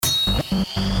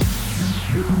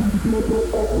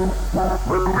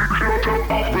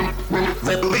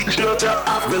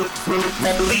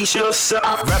Release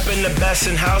yourself. Rapping the best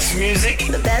in house music.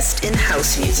 The best in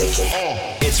house music.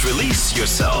 It's Release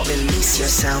Yourself. Release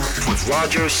yourself. With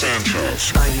Roger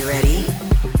Sanchez. Are you ready?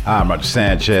 I'm Roger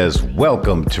Sanchez.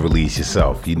 Welcome to Release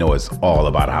Yourself. You know it's all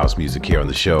about house music here on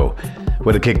the show.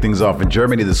 We're to kick things off in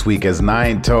Germany this week as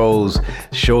Nine Toes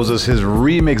shows us his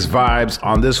remix vibes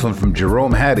on this one from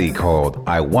Jerome Hattie called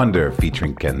I Wonder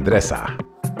featuring Kendresa.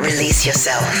 Release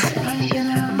yourself.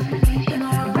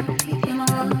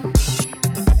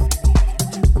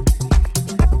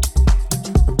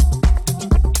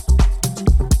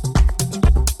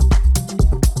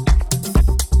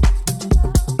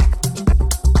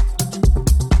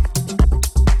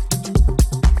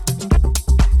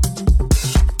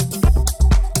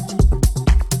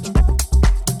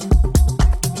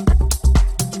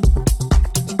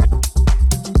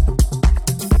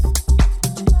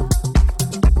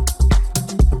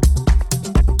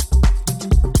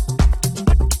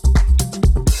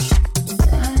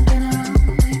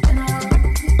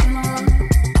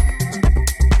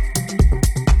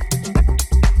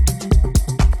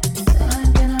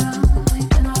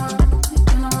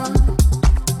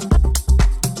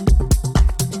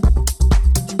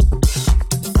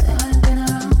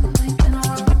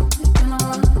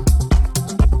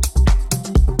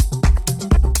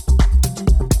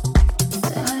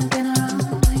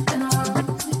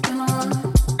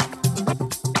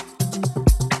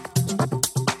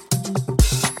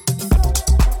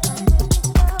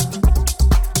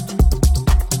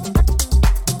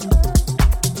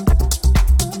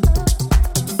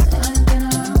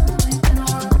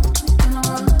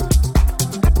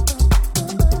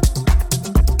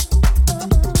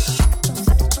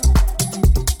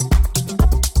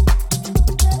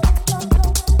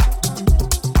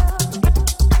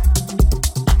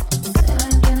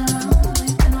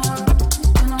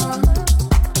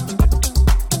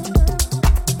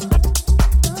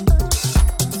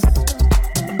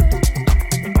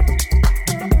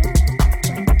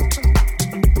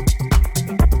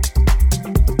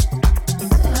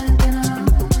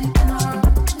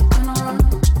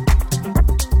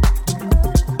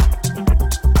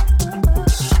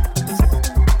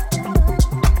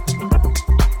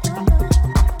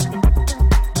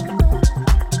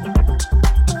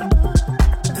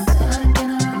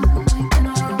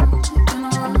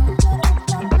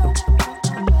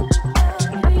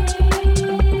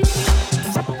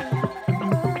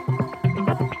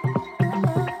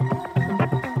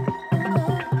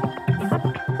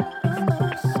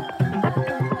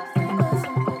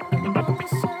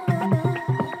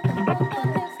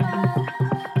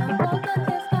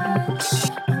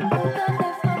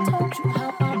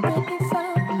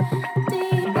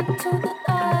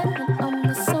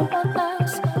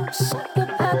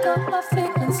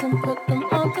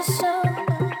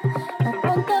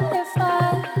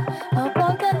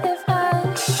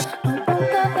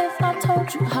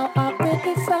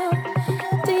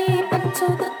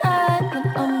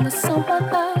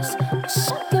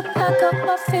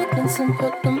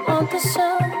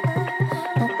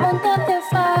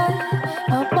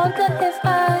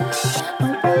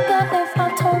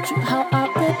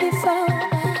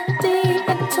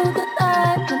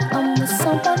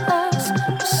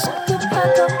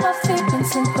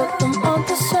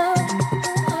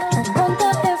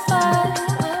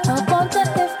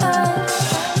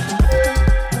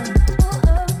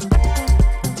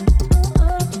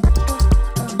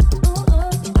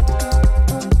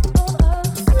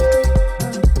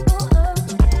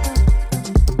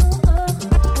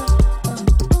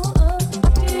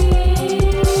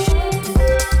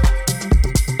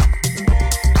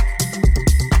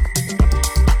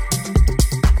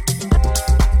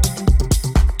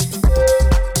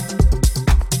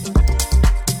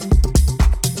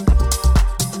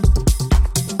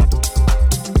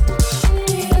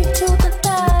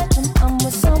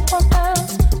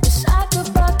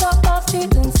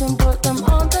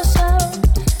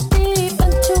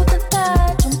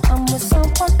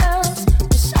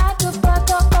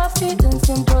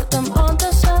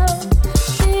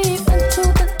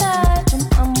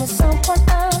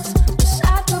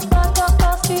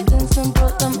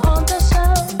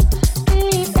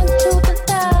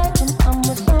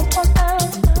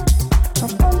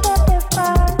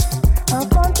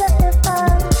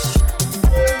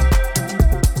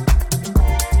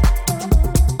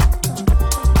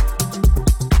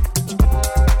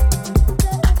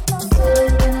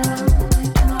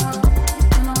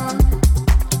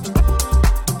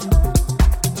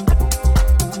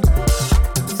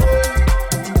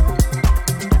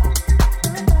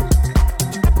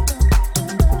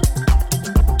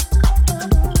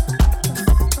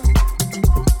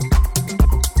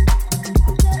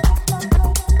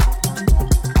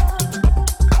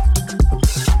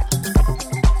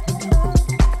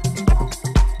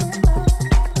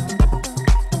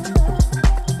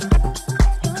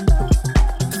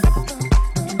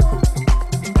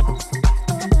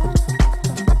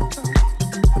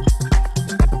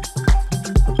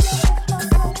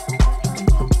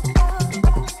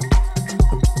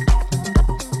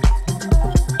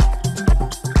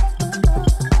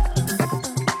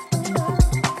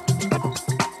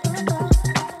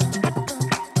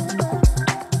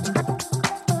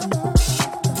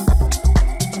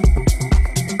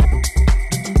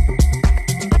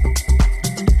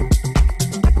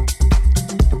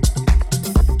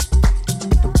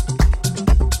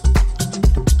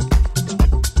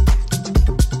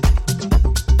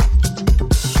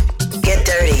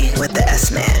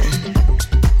 S-Man.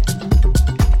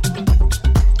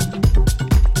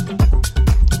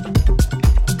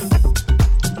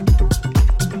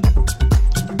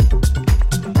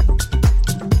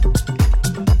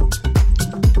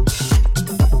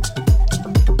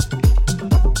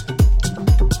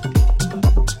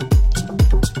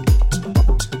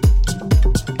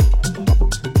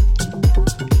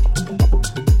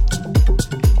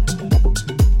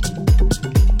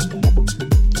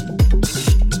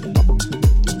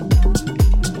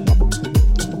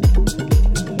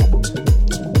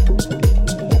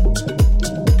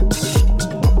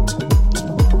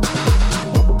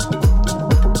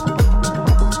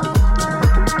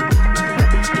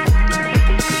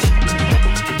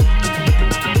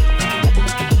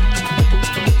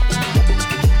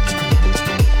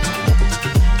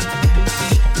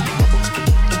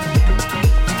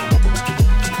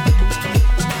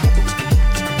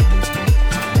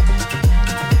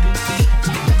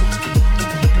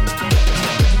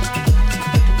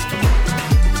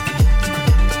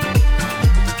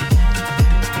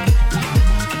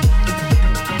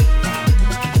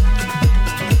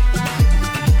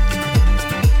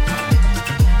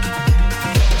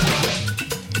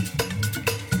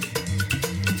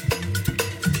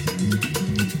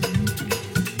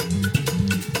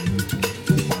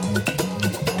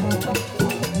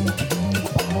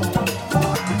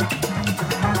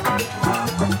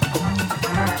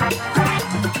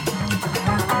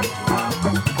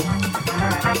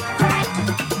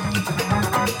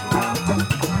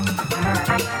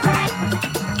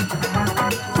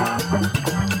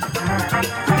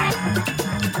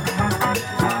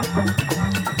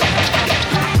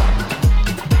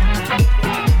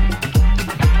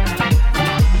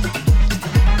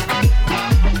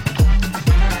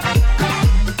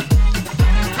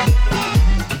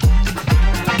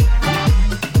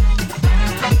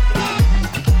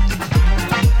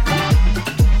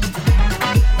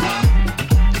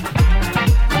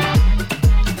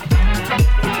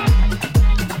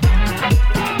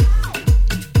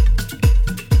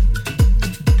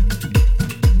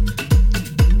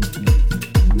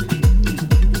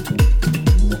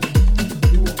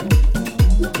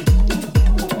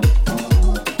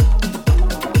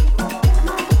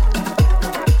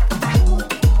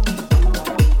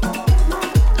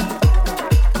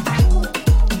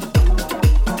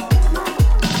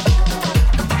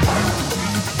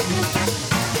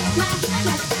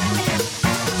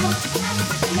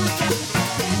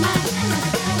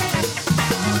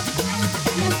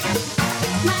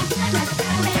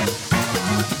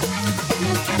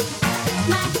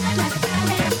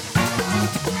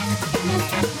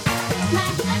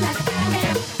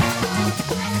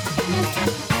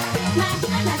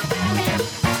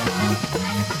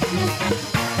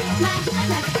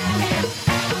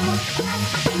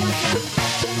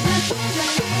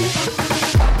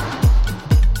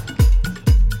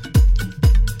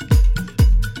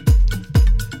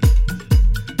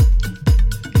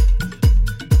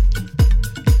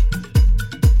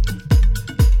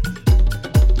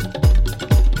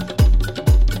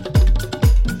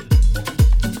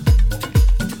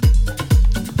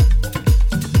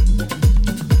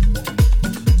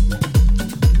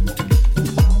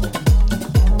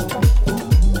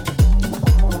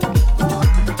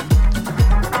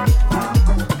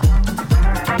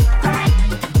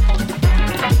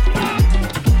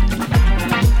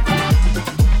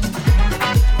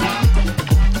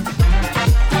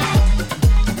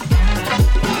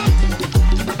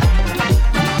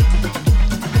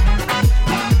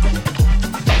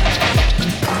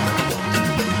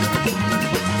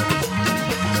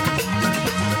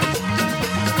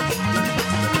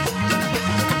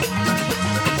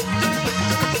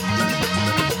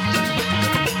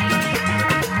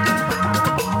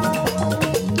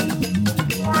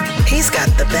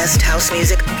 Best house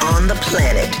music on the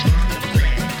planet.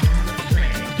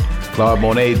 Claude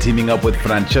Monet teaming up with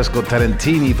Francesco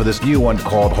Tarantini for this new one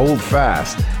called Hold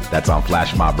Fast. That's on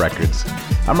Flash Mob Records.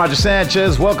 I'm Roger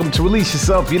Sanchez. Welcome to Release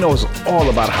Yourself. You know it's all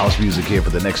about house music here for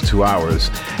the next 2 hours.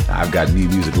 I've got new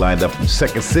music lined up from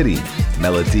Second City,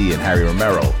 Melody, and Harry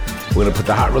Romero. We're going to put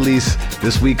the hot release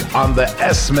this week on the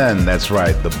S-Men. That's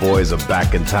right, the boys are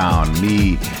back in town.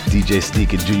 Me, DJ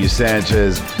Sneak, and Junior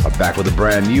Sanchez are back with a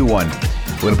brand new one.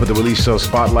 We're going to put the release show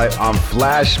spotlight on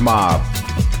Flash Mob.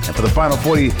 And for the final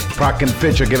 40, Proc and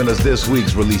Finch are giving us this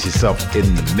week's Release Yourself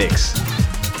in the Mix.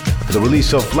 For the release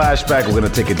show flashback, we're going to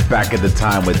take it back at the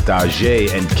time with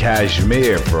Dajé and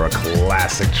Cashmere for a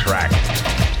classic track.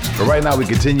 But right now we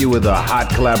continue with a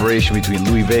hot collaboration between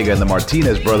Louis Vega and the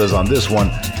Martinez brothers on this one.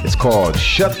 It's called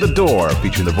Shut the Door,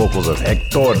 featuring the vocals of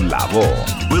Hector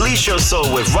Lavoe. Release Your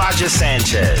Soul with Roger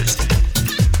Sanchez.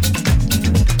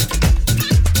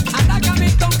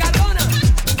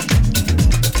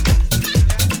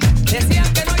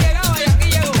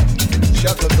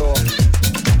 Shut the door.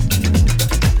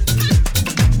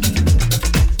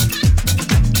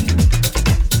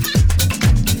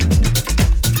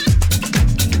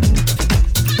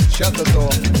 Shut the door.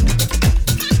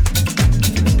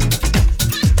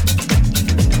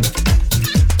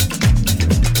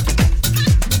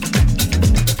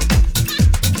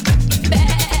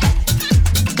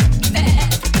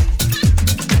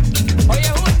 Oye,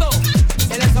 justo,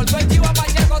 se le soltó el chivo a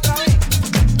Pacheco otra vez.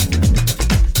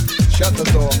 Shut the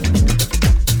door.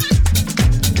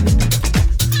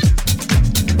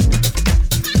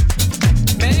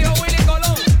 Me dijo Willy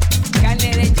Colón,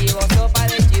 carne de chivo, sopa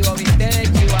de chivo, bistec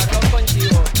de chivo, arroz con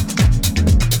chivo,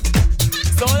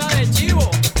 soda de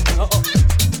chivo, no,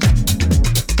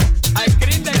 ice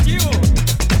cream de chivo,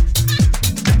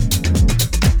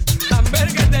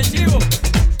 hamburgues de chivo.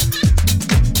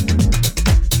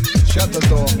 Shut the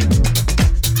door.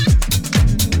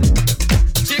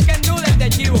 Chicken noodles de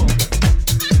chivo.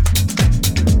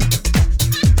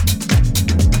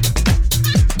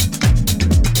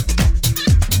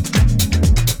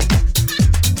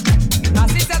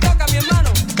 Así se toca, mi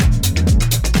hermano.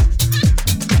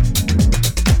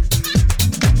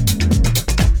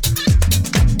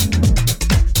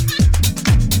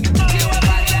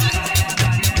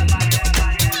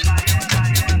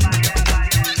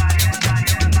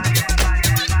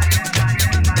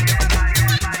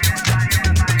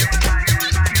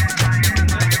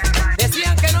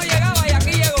 Decían que no llegaba y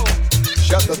aquí llegó.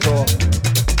 Shut the door.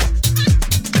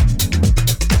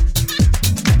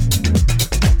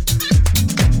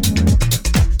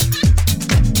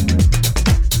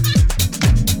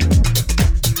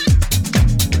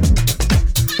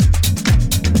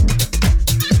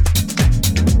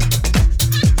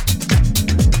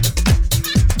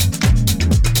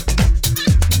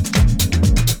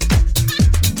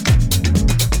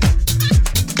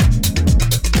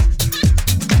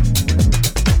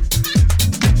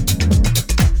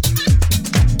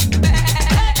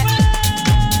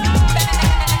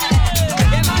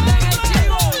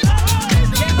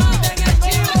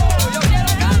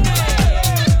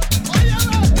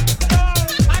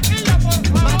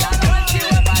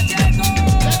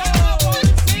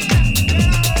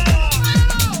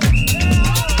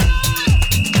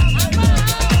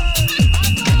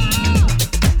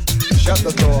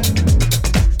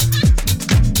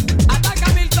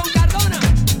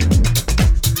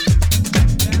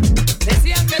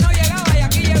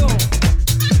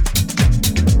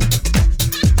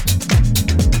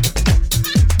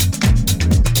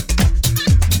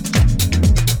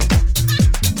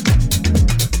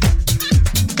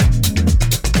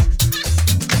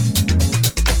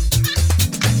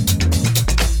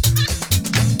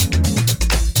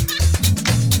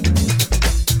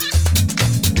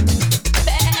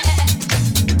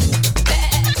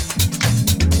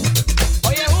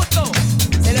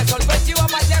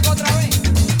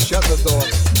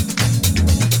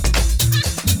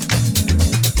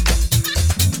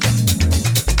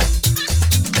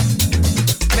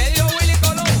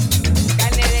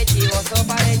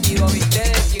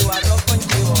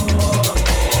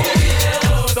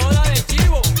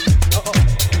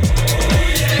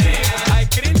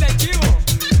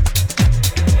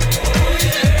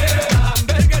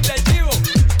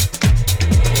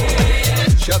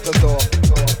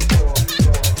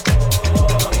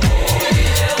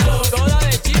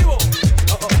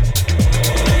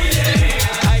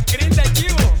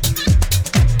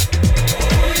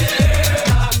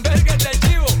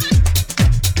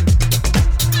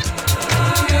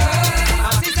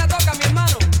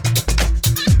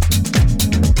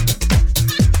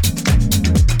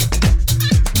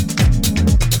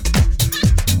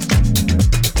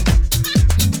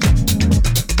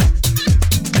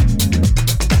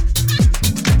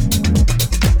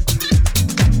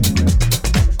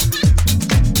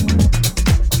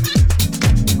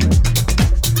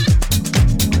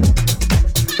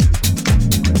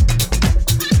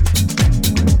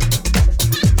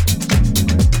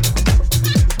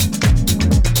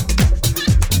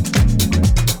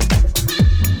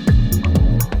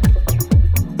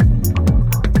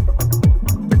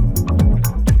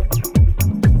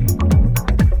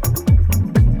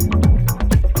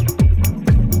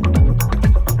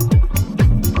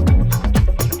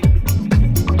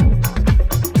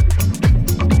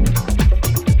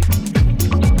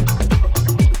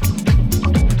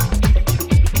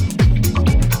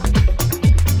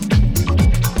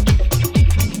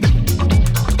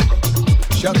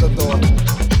 the door.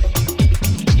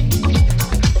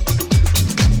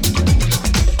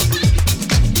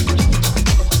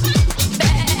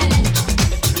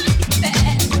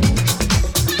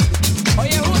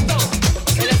 Oye, justo,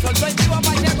 se le soltó el chivo a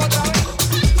Pacheco otra vez.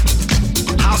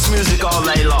 House music all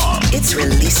night long It's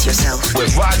Release Yourself.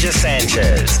 with Roger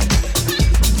Sanchez.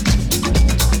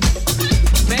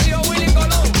 Medio Willy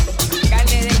Colón.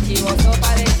 Carne de chivo,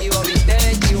 sopa de chivo, bistec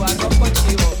de chivo, arroz con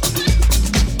chivo.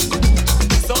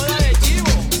 Soda de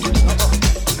chivo.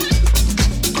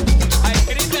 Ice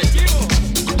cream de chivo.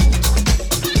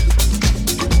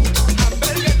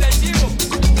 Hamburgues de chivo.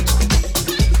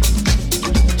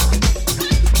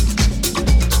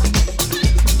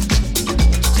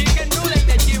 Chicken noodles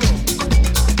de chivo.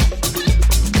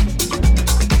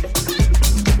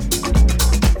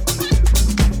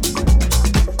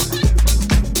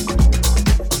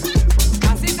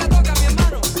 Así se toca, mi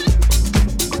hermano.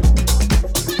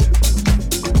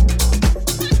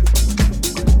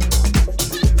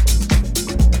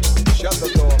 Shut the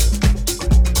door.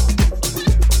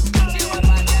 Chivo de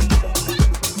Pacheco.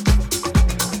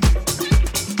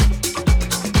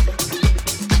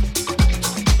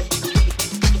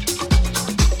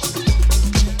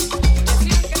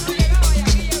 Decían que no llegaba y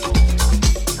aquí llegó.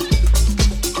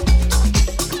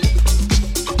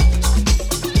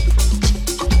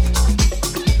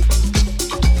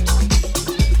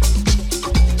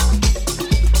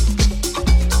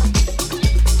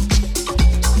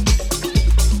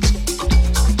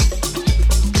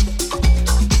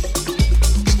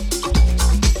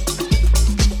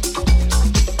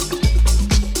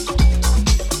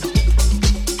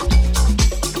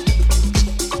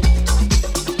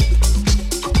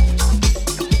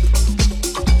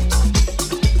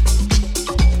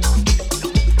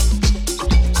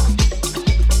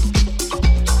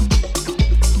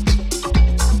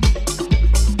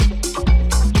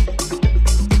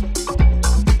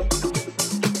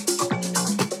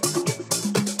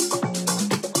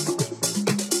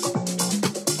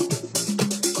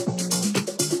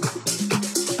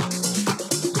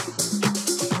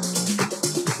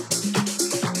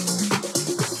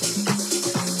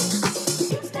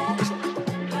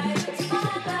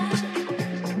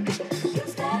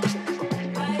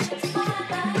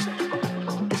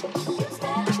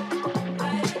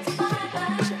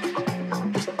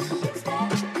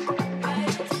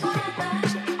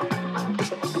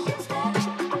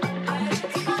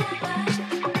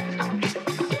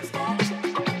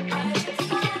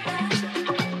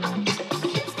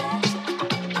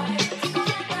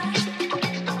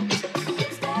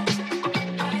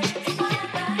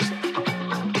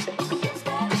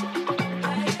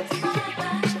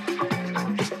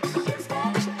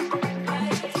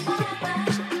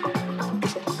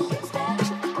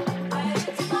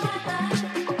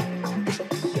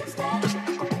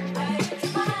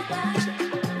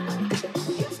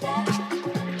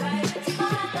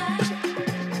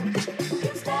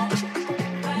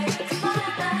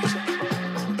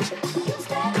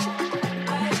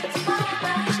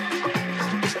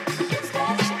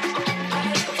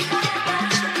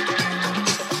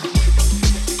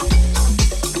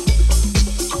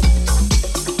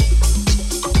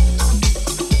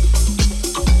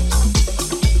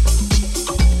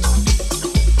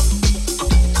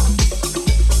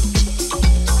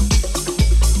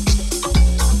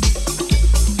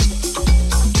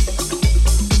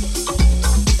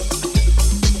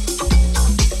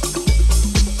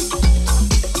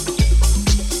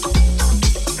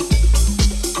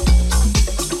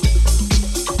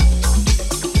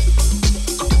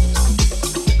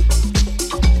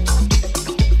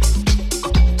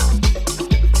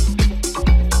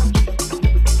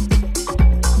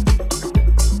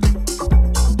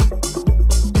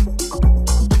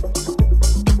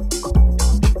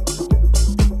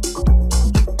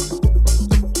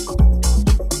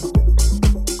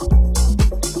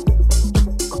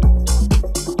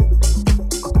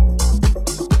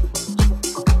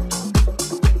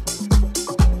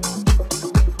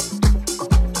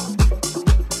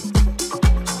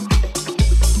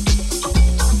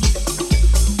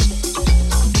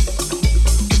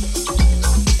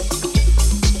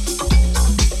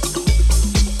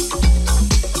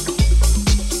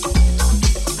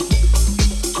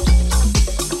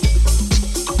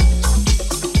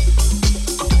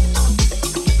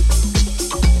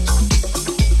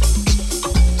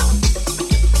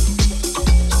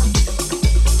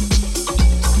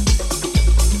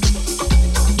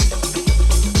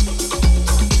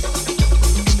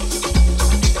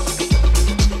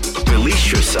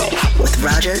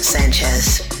 Roger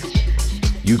Sanchez.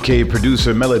 UK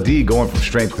producer Melody going from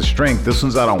strength to strength. This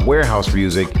one's out on Warehouse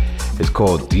Music. It's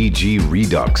called DG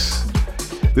Redux.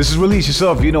 This is Release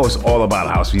Yourself. You know it's all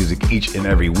about house music each and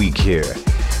every week here.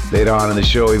 Later on in the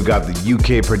show, we've got the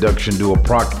UK production duo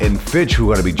Proc and Fitch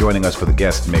who are going to be joining us for the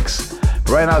guest mix. But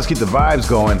right now, let's keep the vibes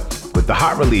going with the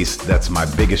hot release. That's my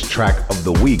biggest track of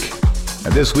the week.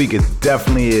 And this week, it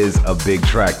definitely is a big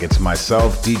track. It's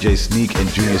myself, DJ Sneak, and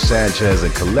Junior Sanchez,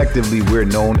 and collectively, we're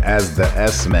known as the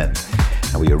S-Men.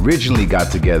 And we originally got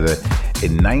together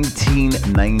in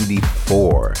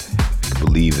 1994. If you can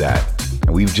believe that.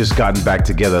 And we've just gotten back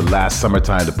together last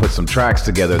summertime to put some tracks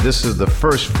together. This is the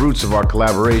first fruits of our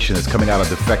collaboration. It's coming out of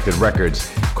Defected Records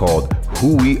called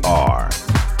Who We Are.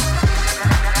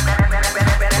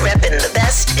 Reppin' the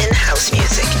best in house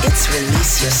music. It's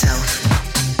Release Yourself.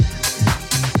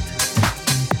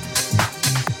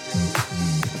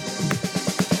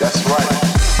 That's right.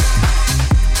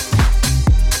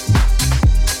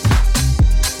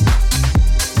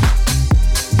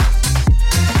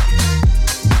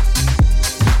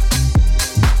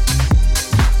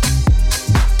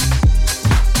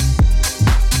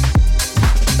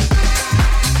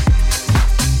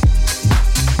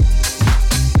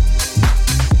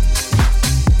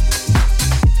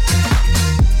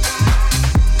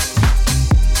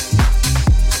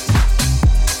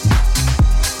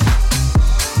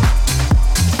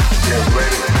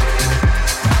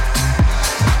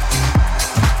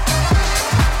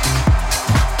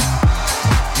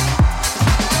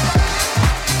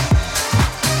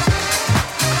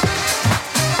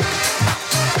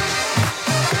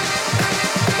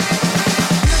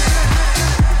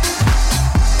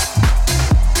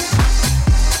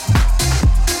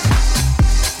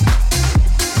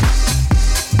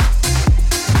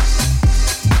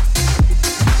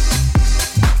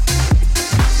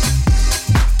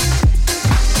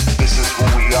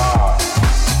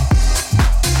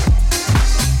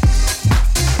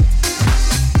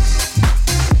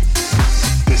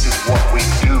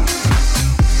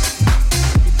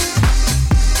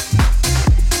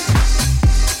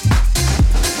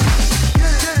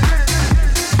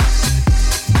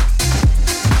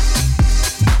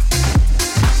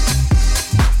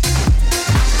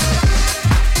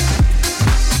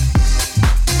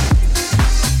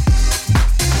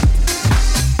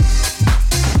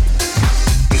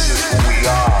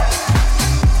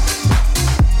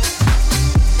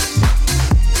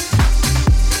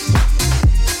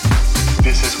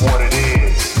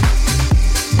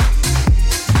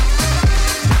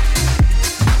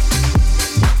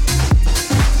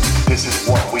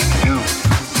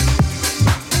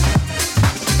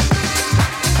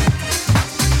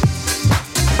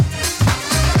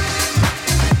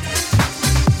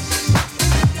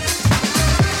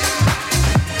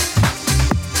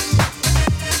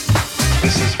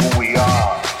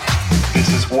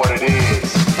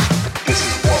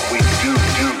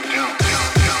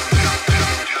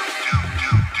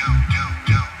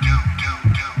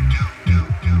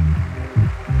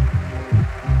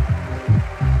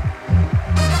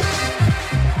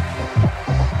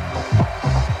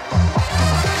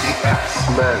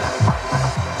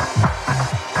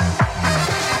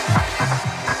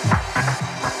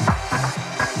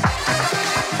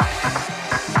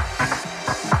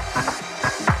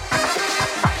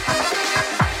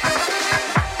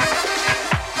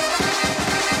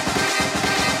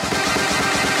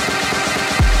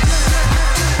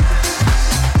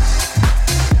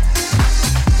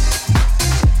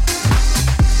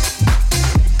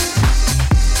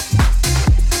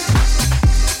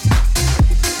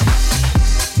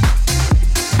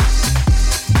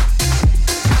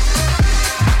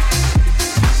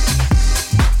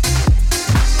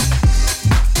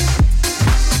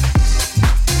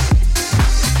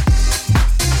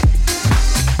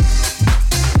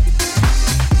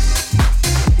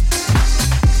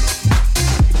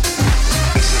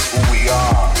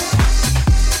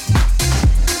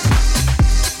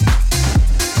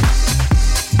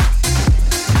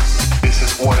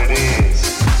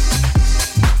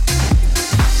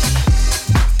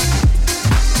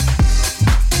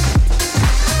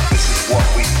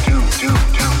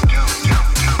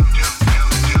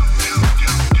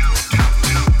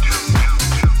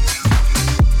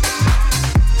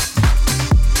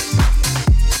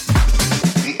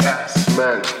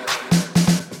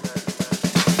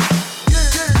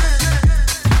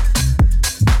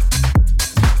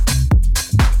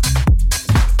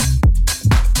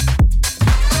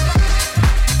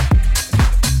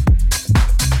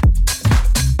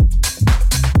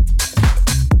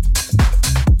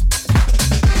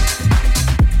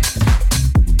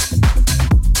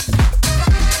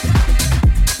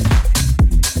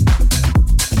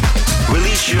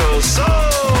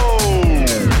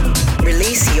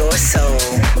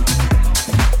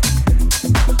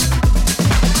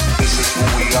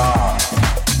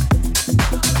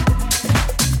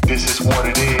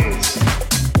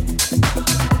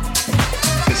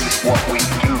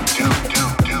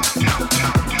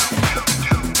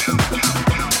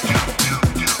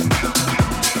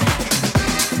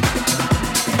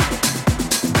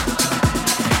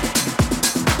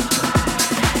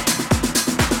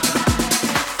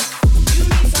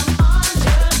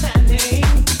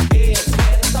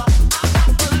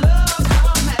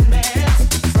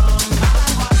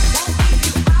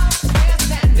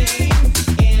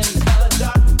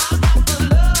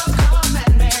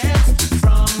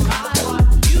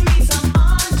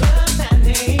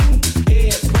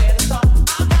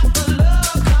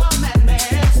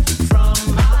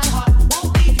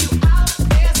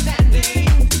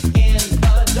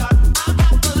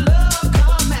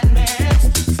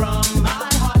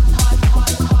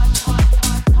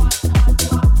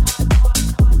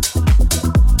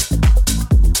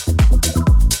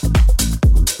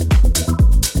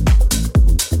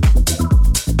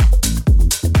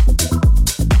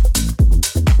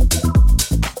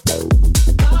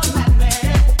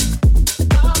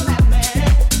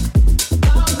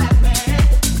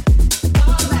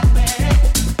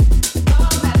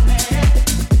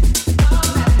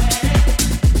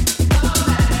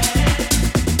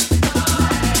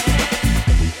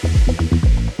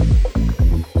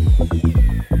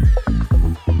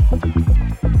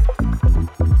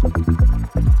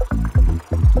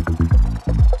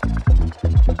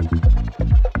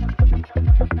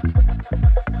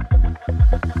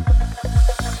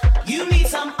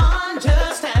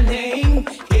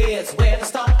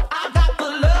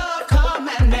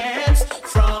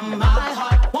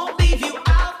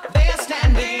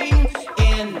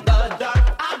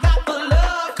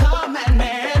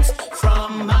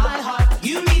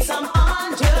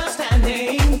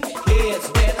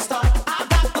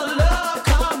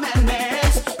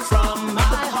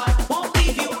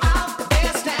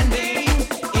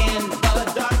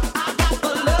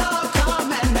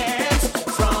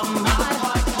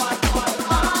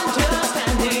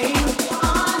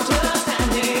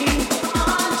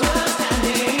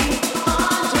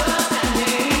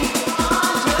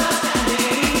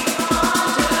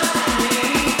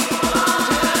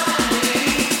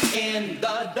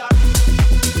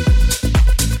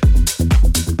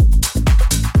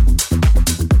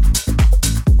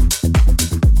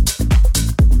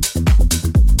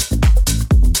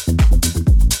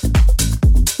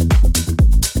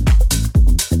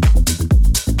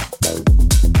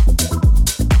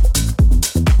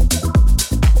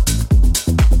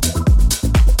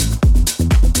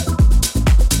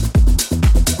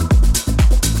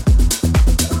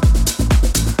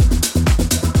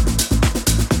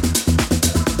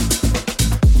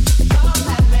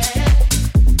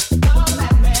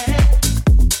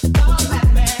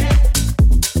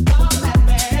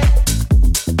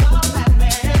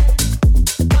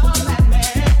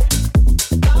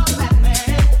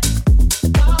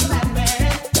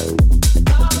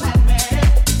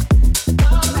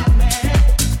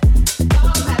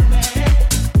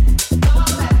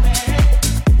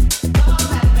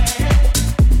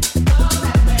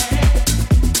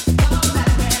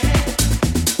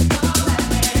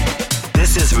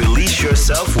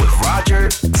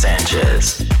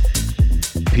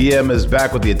 PM is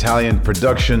back with the Italian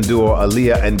production duo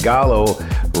Aaliyah and Gallo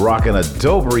rocking a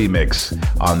dope remix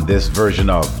on this version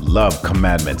of Love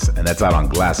Commandments, and that's out on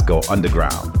Glasgow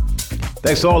Underground.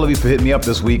 Thanks to all of you for hitting me up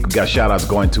this week. We got shout-outs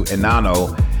going to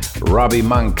Enano, Robbie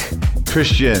Monk,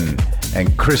 Christian,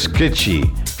 and Chris Kitschy.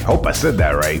 I hope I said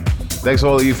that right. Thanks to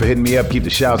all of you for hitting me up. Keep the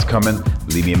shouts coming.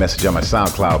 Leave me a message on my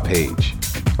SoundCloud page.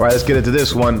 All right, let's get into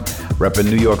this one. Repping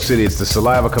New York City, it's the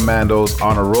Saliva Commandos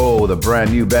on a roll with a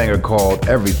brand new banger called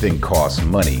Everything Costs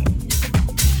Money.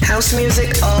 House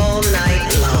music all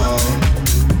night long.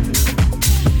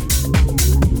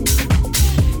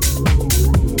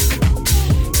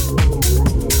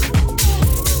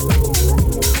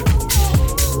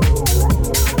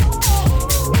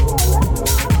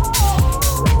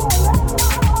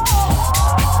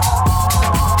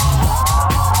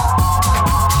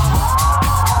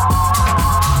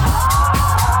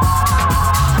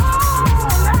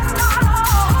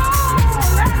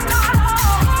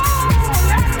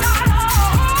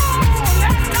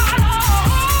 Let's go.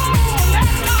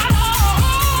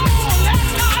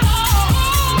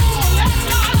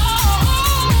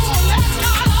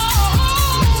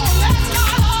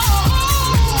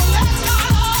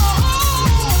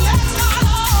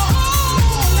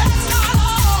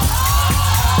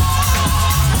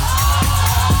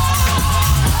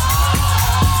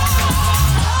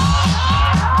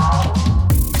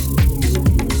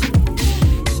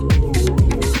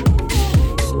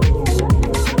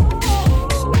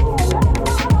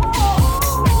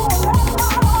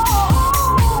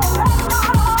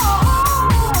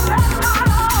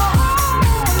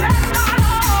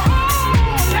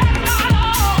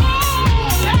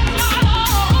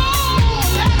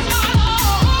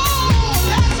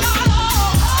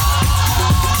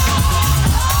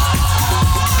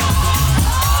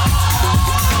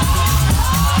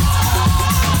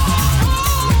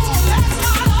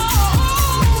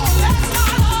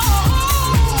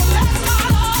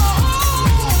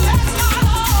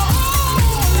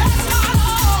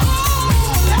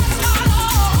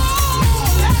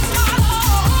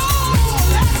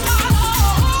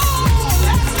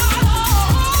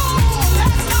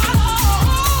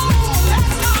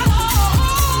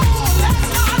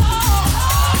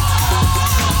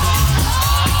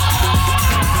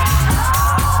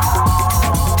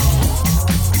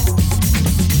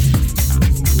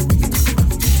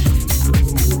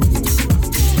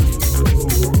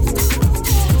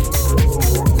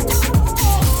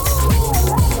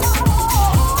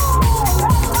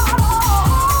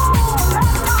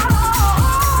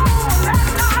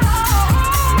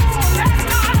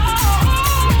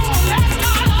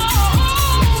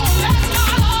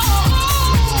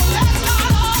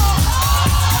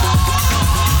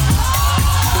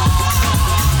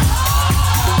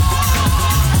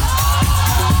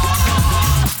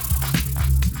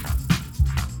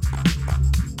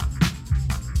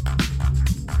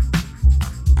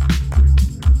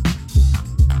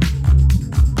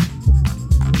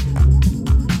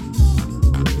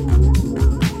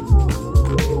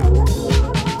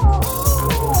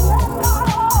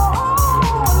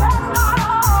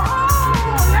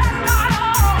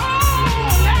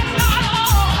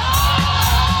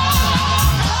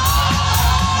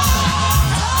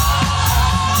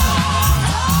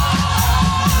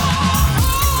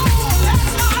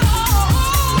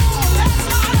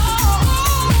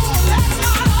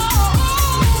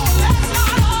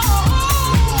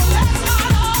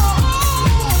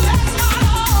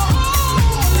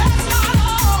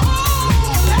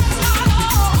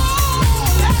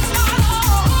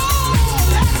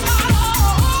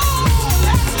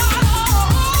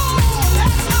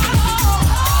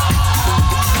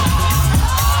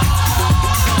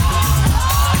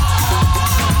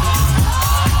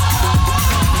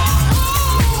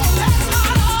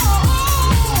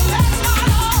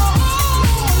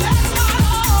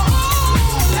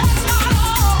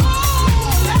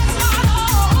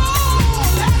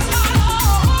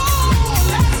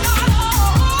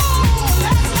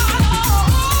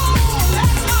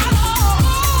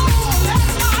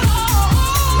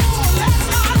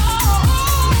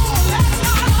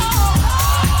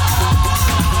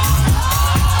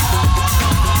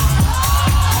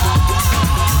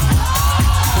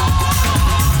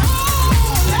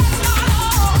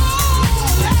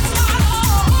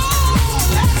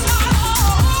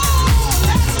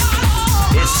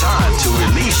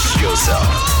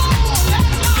 yourself.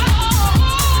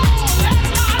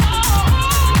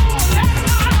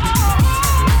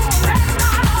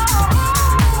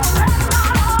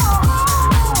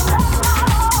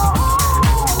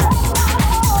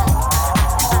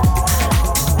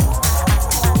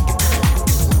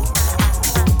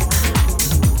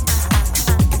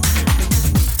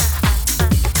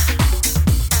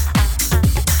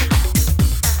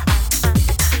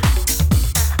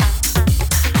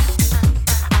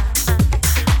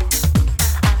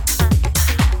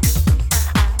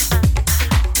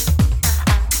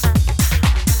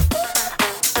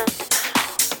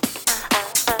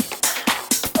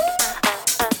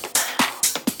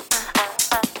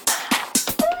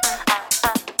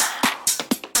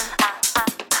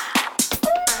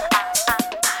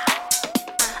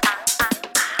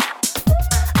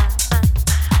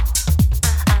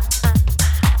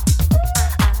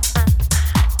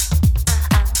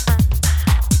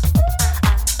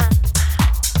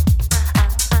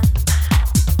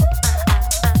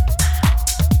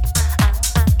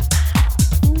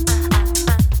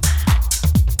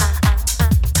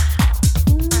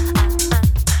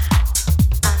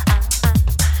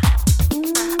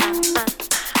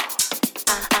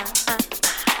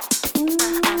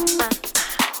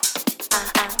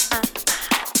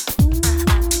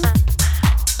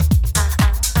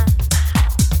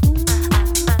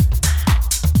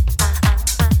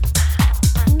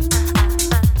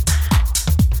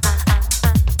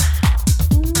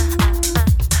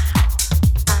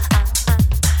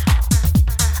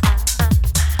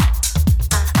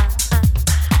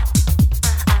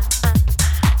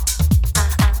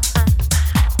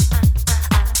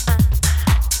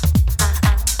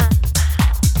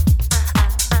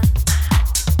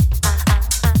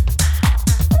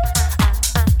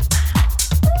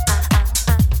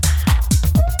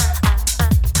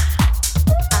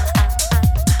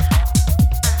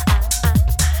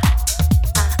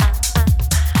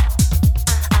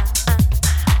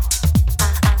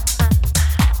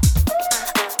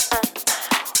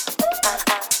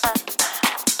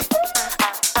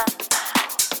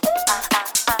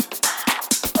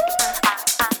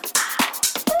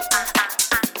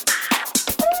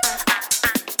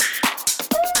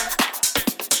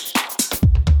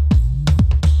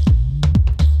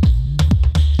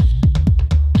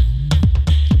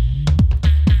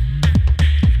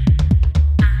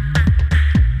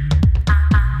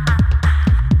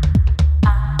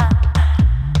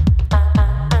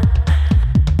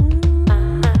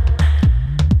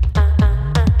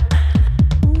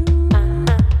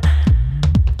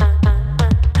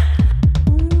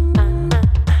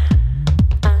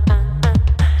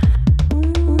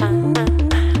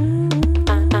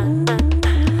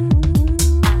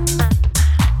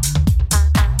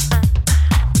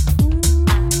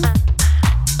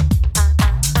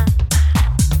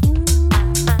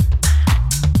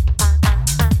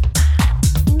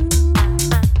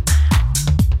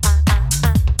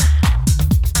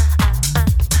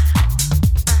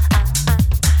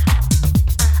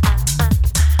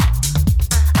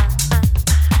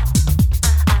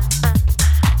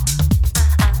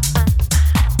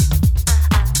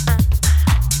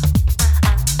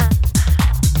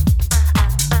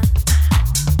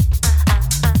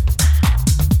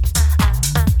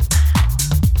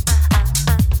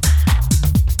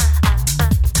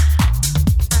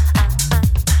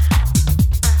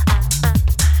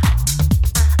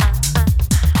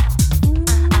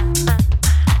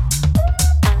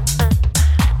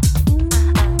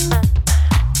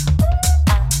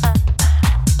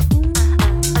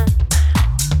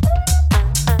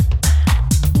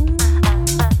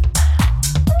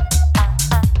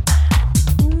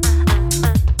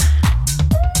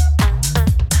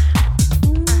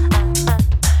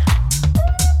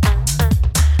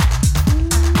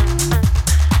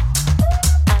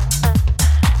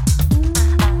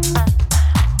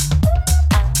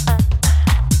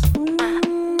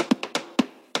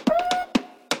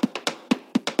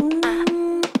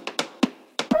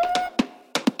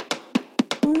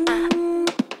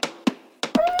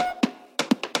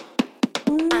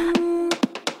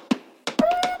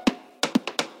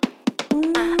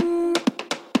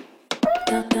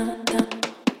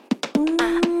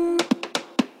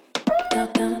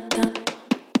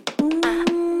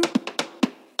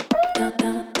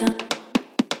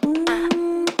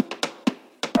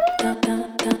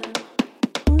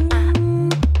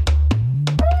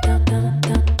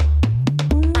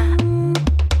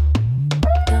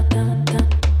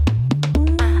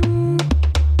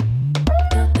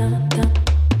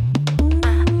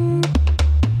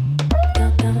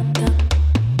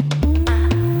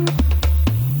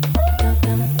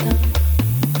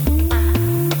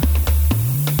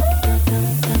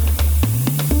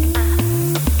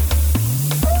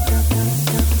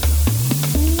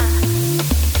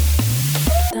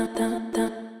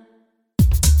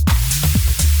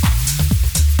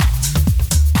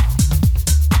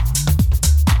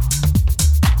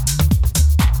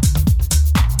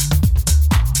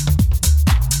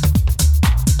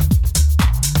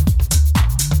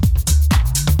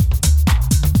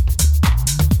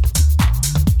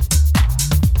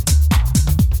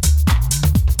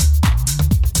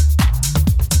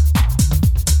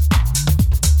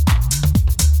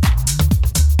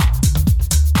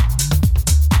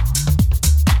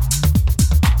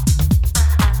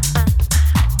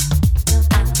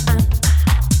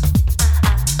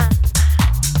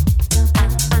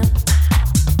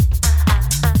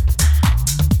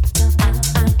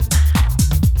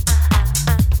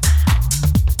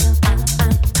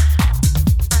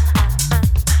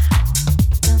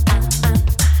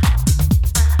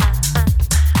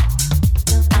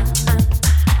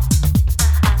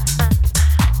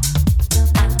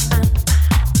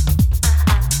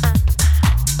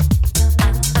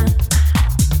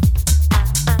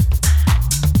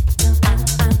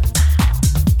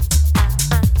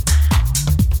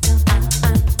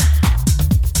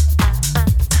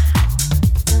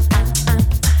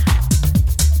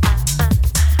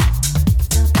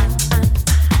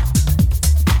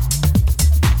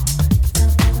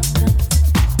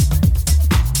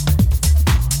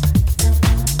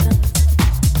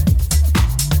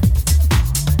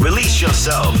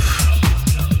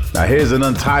 Now here's an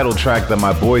untitled track that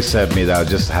my boy sent me that I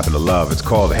just happen to love. It's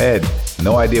called Head.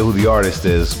 No idea who the artist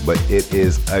is, but it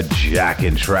is a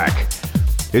jackin' track.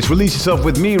 It's Release Yourself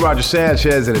with me, Roger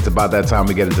Sanchez, and it's about that time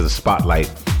we get into the spotlight.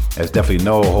 There's definitely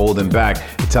no holding back.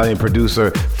 Italian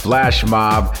producer Flash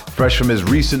Mob, fresh from his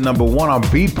recent #1 on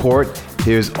Beatport.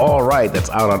 Here's All Right, that's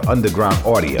out on Underground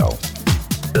Audio.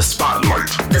 The Spotlight.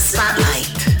 The Spotlight.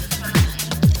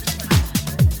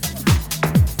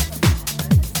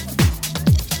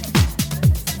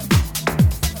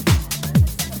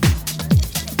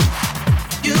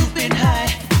 You've been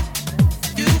high,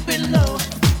 you've been low.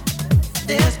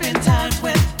 There's been times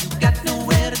when you got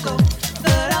nowhere to go.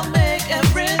 But I'll make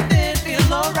everything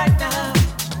feel alright now.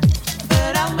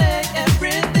 But I'll make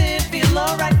everything feel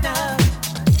alright now.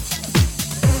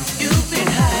 You've been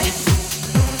high,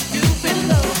 you've been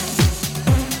low.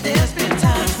 There's been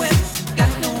times when you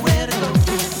got nowhere to go.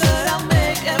 But I'll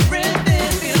make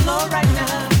everything feel alright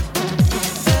now.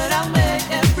 But I'll make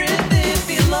everything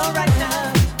feel alright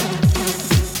now.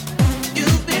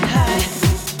 You've been high,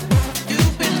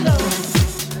 you've been low.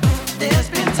 There's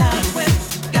been times when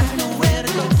you got nowhere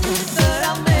to go. But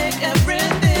I'll make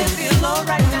everything feel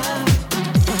alright now.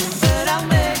 But I'll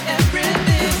make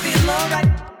everything feel alright.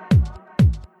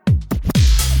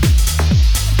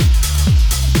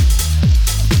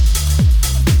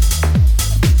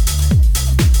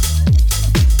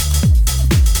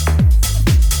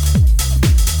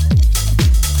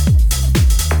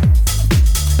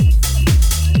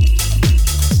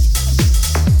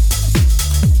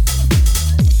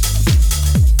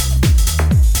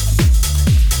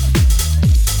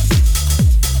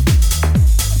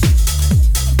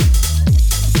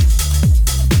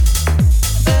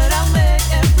 But I'll make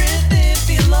everything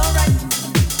feel alright.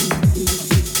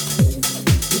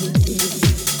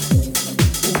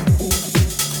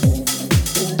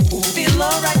 Feel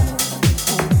alright.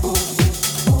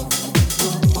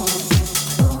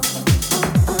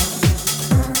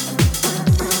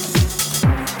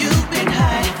 You've been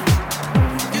high,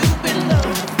 you've been low.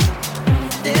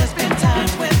 There's been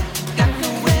times when you got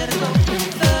nowhere to go.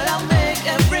 But I'll make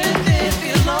everything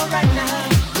feel alright now.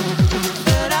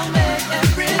 But I'll make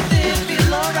everything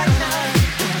feel alright now.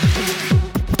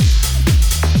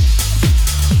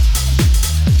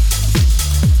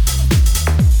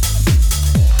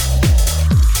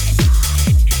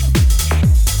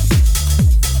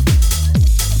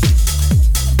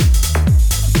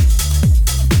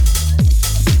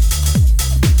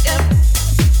 Yep.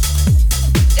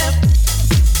 Yep.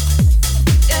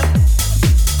 Yep.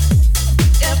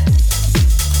 Yep.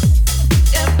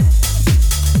 Yep.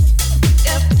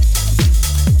 Yep.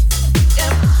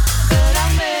 Yep. But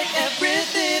I'll make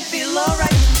everything feel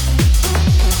alright.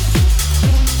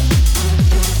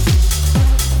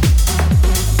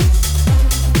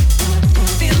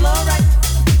 Feel alright.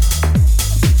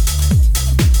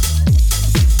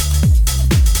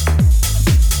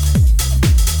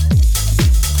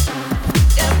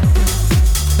 Yep.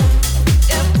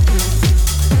 Yep.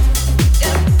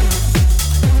 Yep.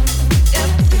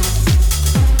 Yep. Yep.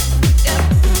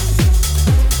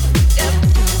 Yep.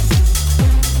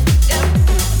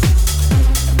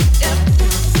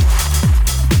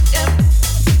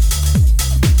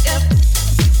 Yep. Yep. Yep.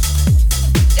 Yep.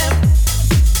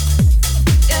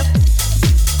 Yep. Yep.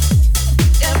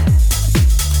 Yep.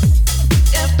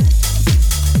 Yep.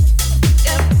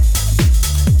 Yep.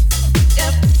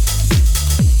 Yep.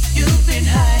 You've been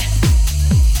high,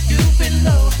 you've been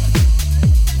low.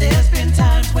 There's been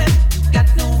times when you got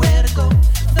nowhere to go.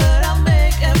 But I'll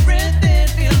make everything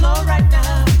feel alright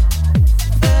now.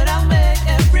 But I'll make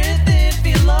everything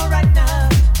feel alright now.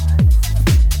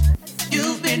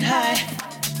 You've been high,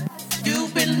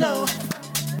 you've been low.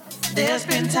 There's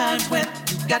been times when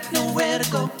you got nowhere to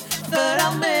go. But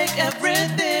I'll make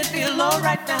everything feel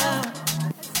alright now.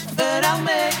 But I'll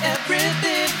make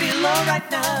everything feel alright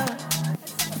now.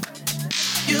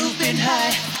 You've been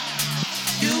high,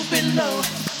 you've been low.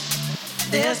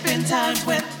 There's been times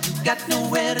when you got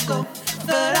nowhere to go.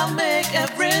 But I'll make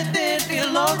everything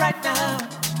feel alright now.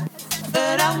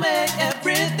 But I'll make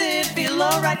everything feel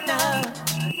alright now.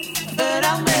 But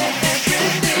I'll make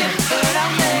everything, but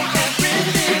I'll make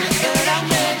everything, but I'll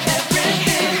make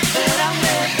everything, but I'll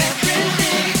make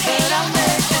everything, but I'll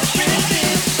make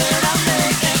everything, but I'll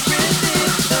make everything,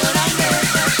 but I'll make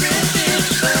everything,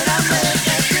 but I'll make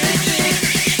everything.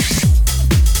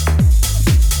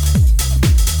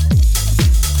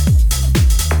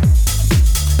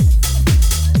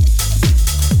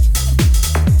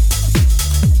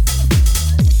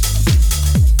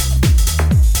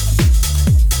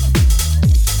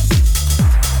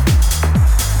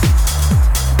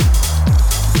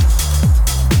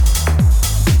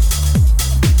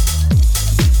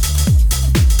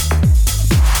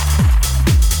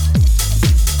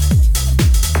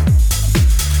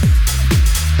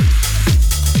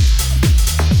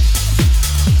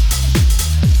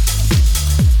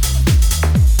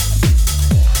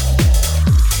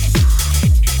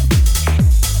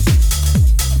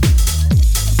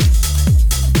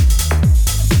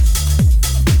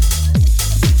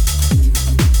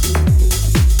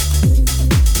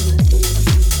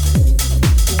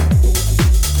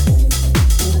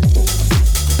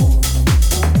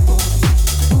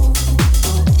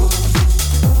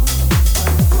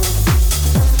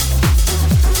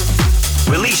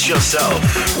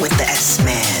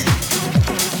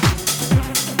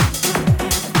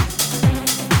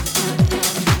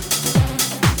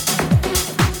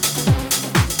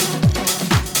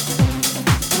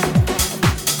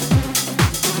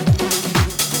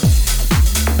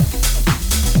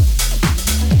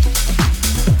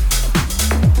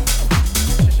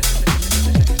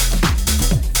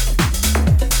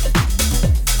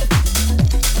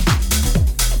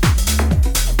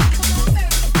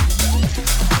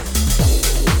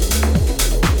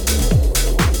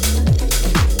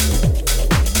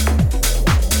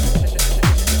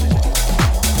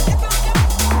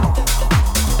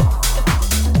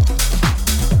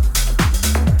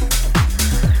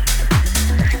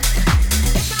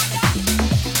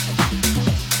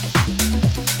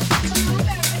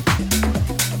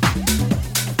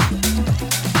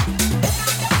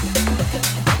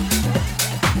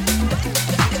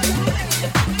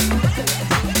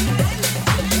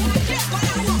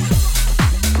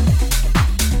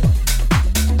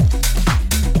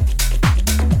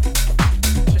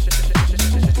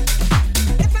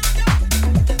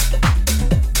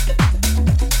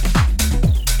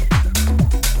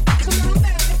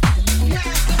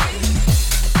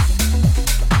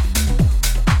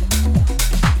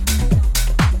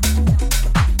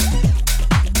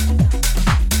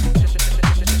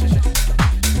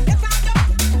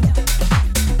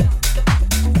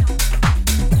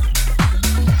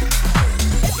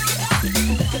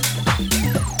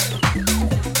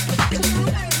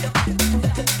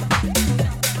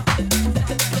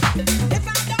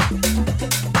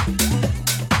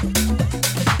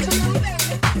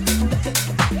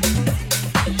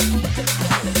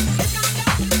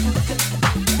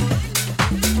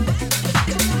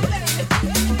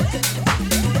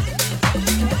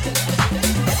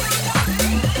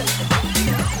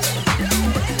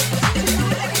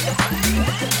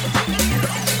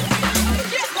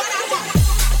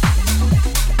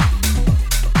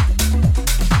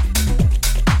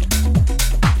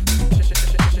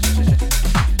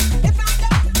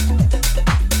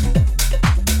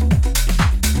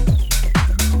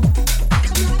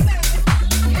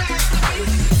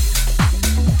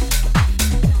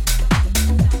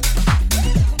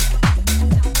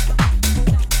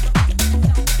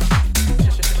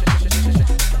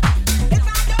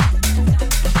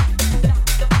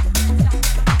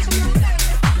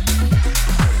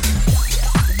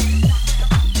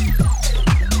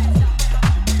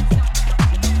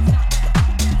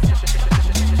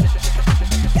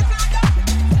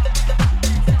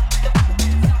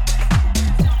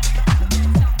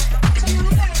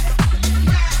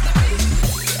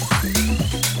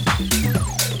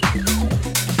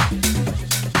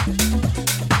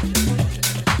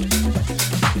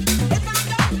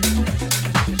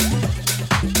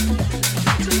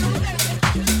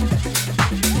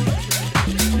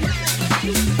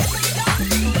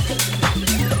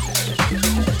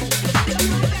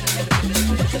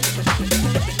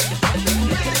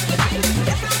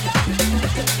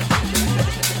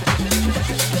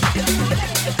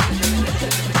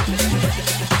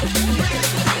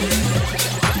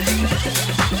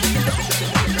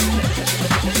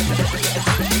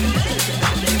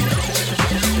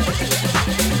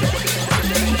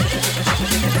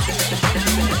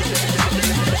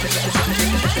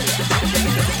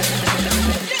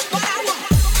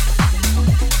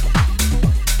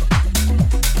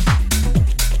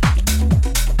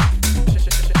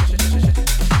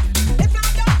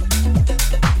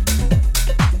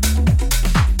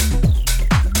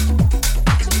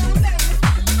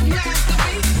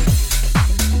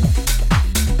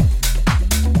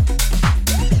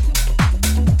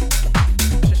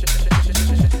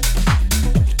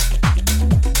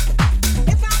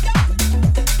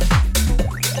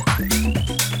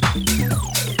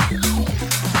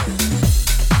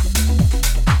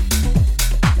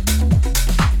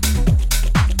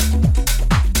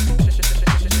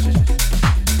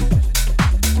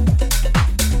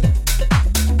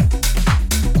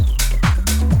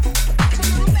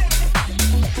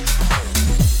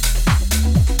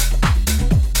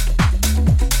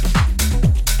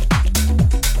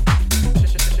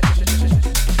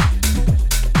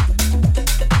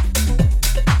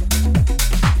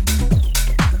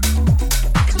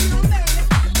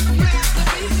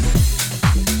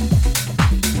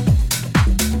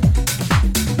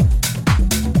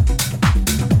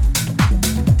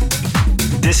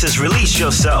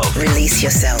 yourself. Release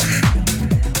yourself.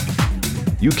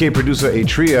 UK producer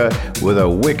Atria with a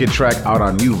wicked track out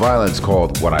on New Violence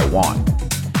called What I Want.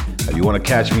 If you want to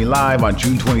catch me live on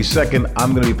June 22nd,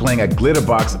 I'm going to be playing at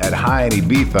Glitterbox at High in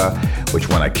Ibiza, which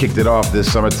when I kicked it off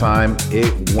this summertime,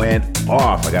 it went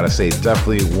off. I got to say, it's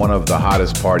definitely one of the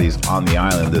hottest parties on the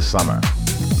island this summer.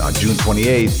 Now, June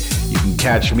 28th, you can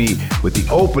catch me with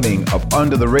the opening of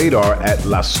Under the Radar at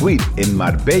La Suite in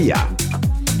Marbella.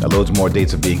 Now, loads more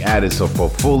dates are being added, so for a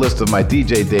full list of my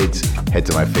DJ dates, head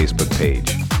to my Facebook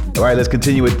page. All right, let's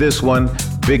continue with this one.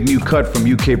 Big new cut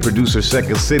from UK producer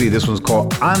Second City. This one's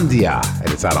called Andia,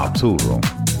 and it's out on Tool Room.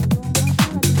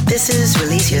 This is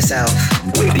Release Yourself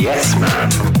With Yes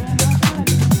Man.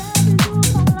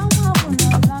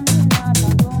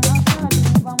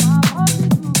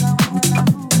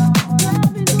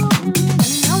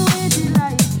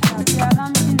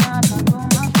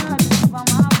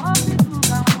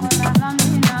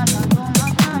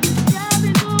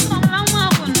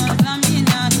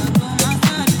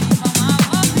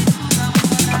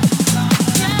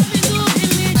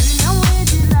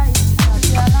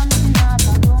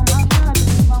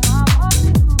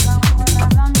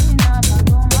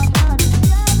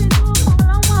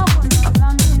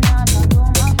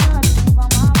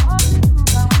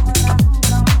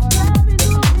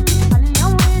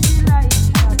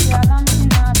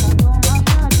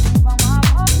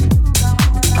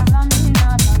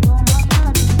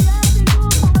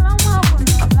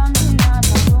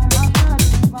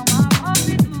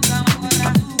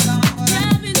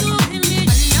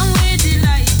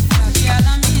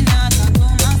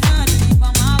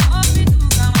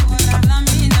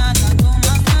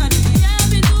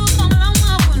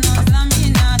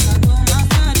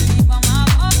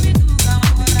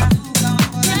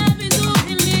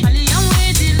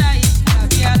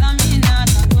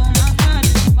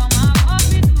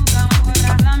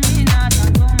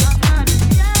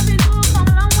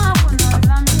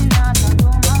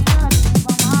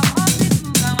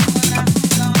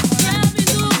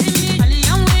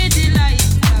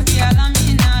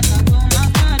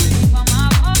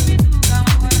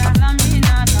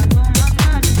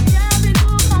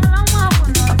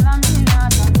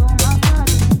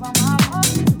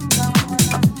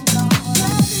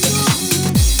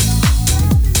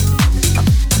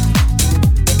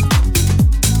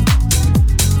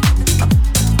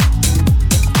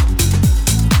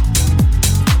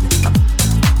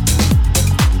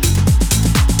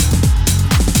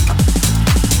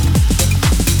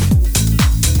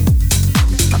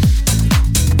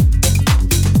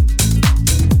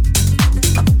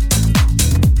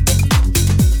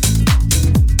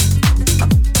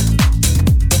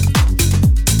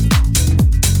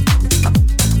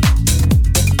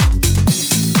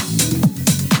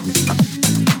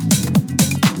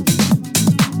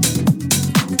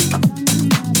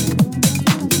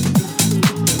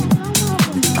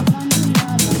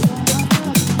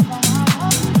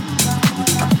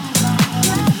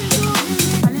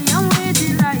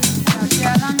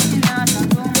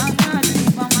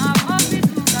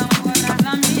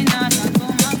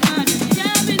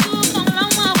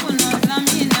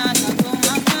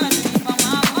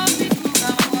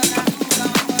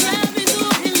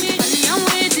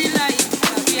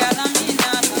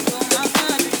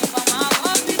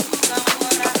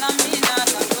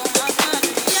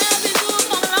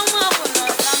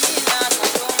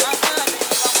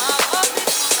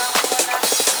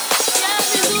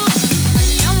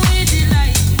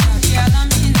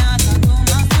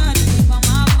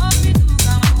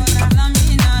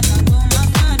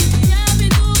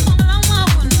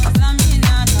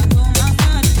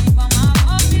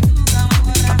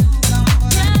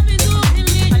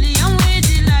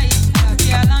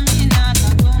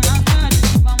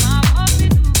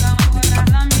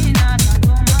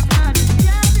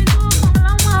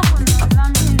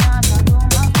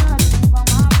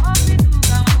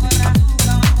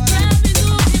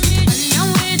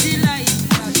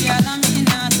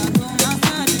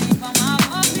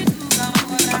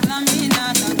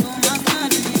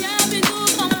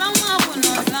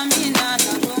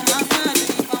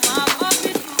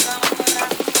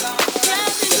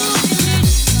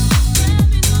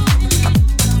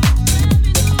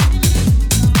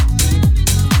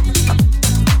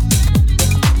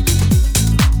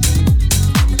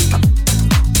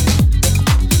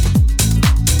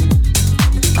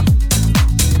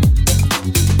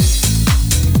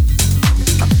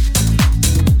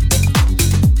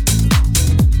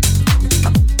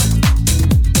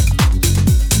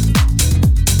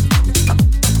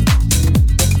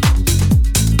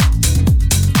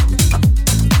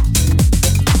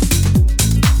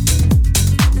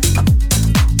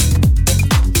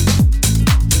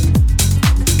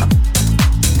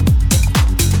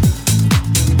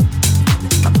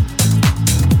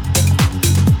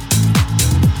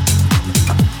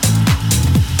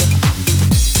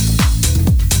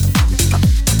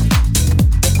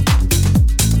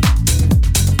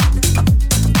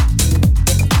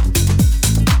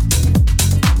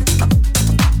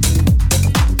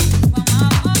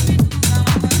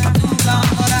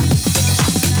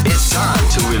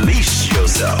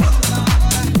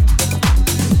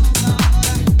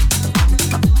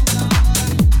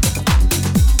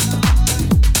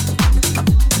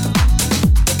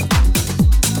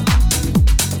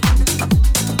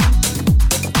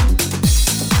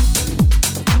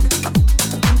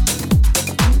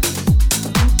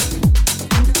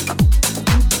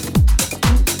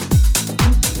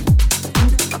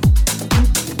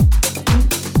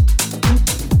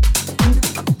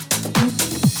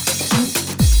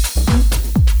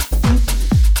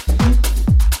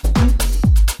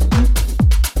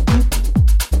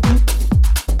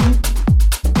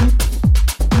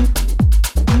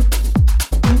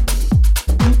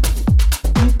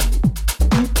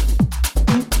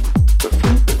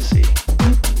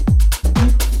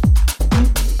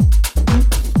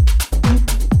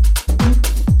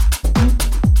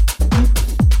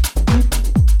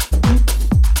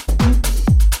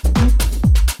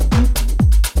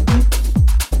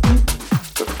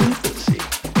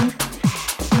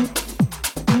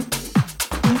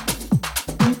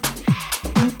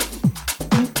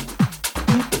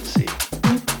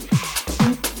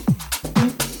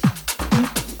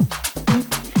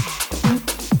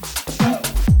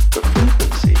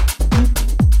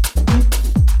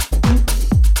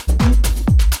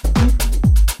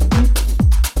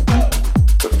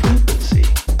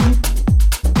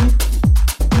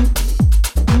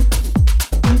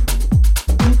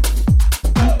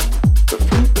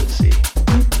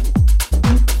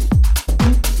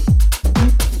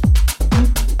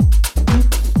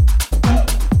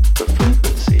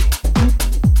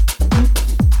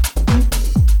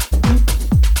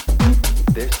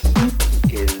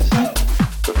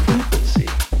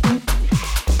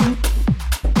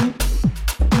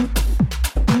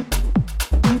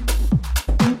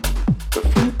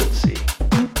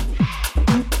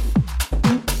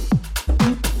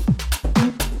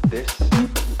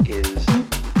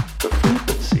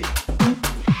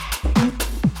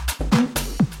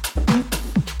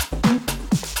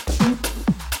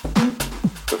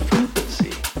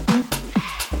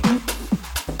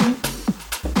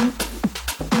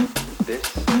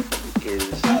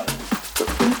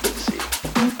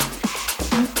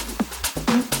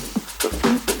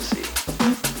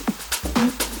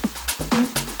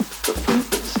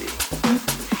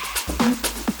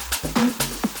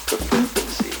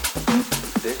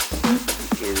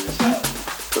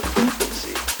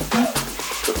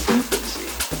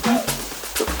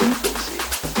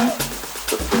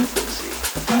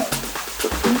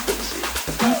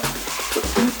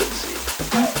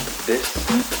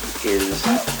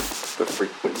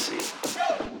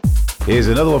 Here's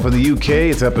another one from the UK.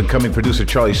 It's up-and-coming producer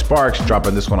Charlie Sparks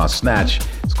dropping this one on Snatch.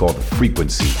 It's called The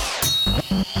Frequency.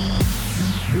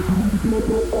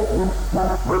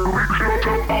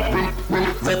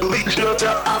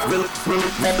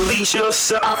 Release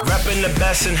yourself. Repping the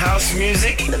best in house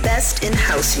music. The best in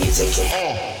house music.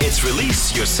 It's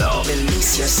Release Yourself.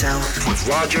 Release yourself. With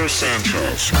Roger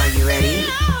Sanchez. Are you ready?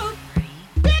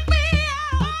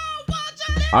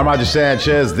 I'm Roger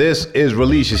Sanchez. This is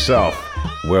Release Yourself.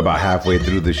 We're about halfway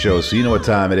through the show, so you know what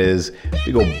time it is.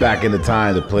 We go back into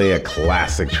time to play a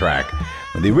classic track.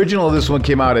 When the original of this one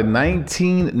came out in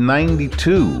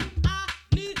 1992,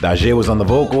 Dajae was on the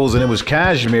vocals, and it was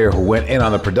Cashmere who went in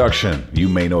on the production. You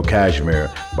may know Cashmere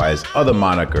by his other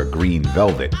moniker, Green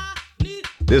Velvet.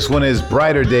 This one is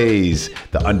Brighter Days,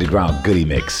 the Underground Goodie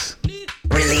Mix.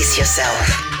 Release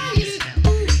yourself.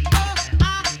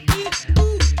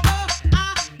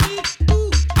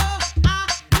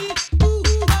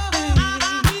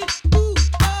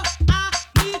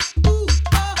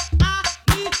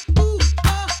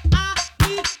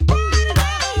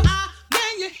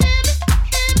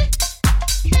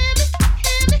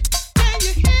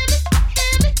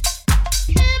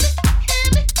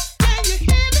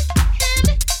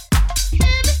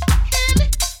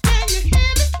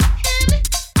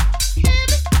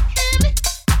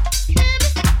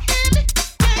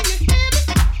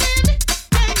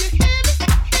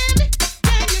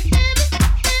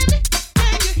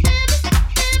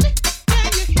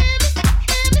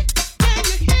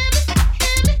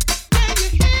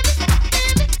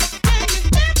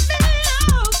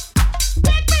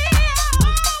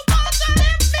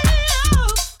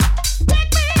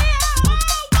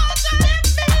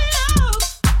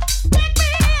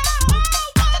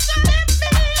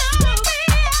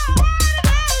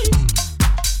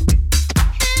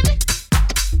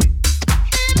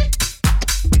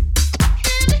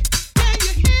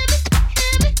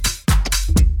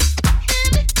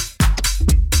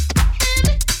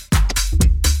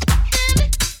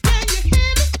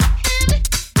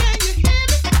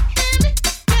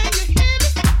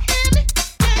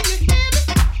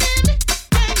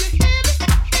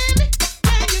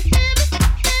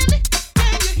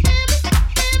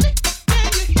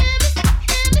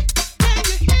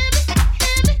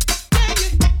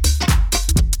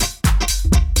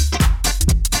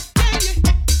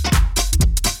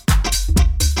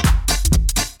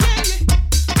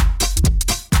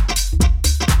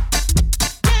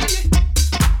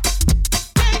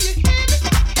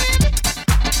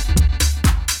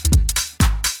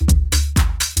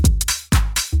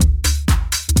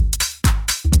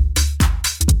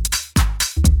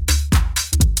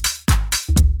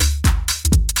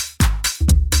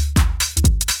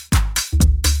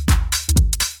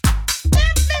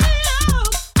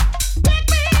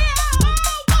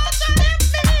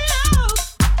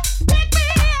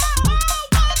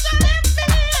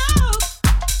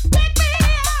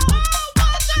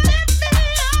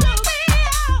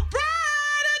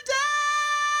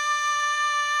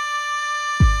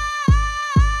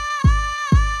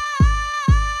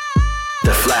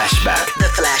 The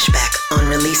Flashback on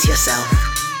Release Yourself.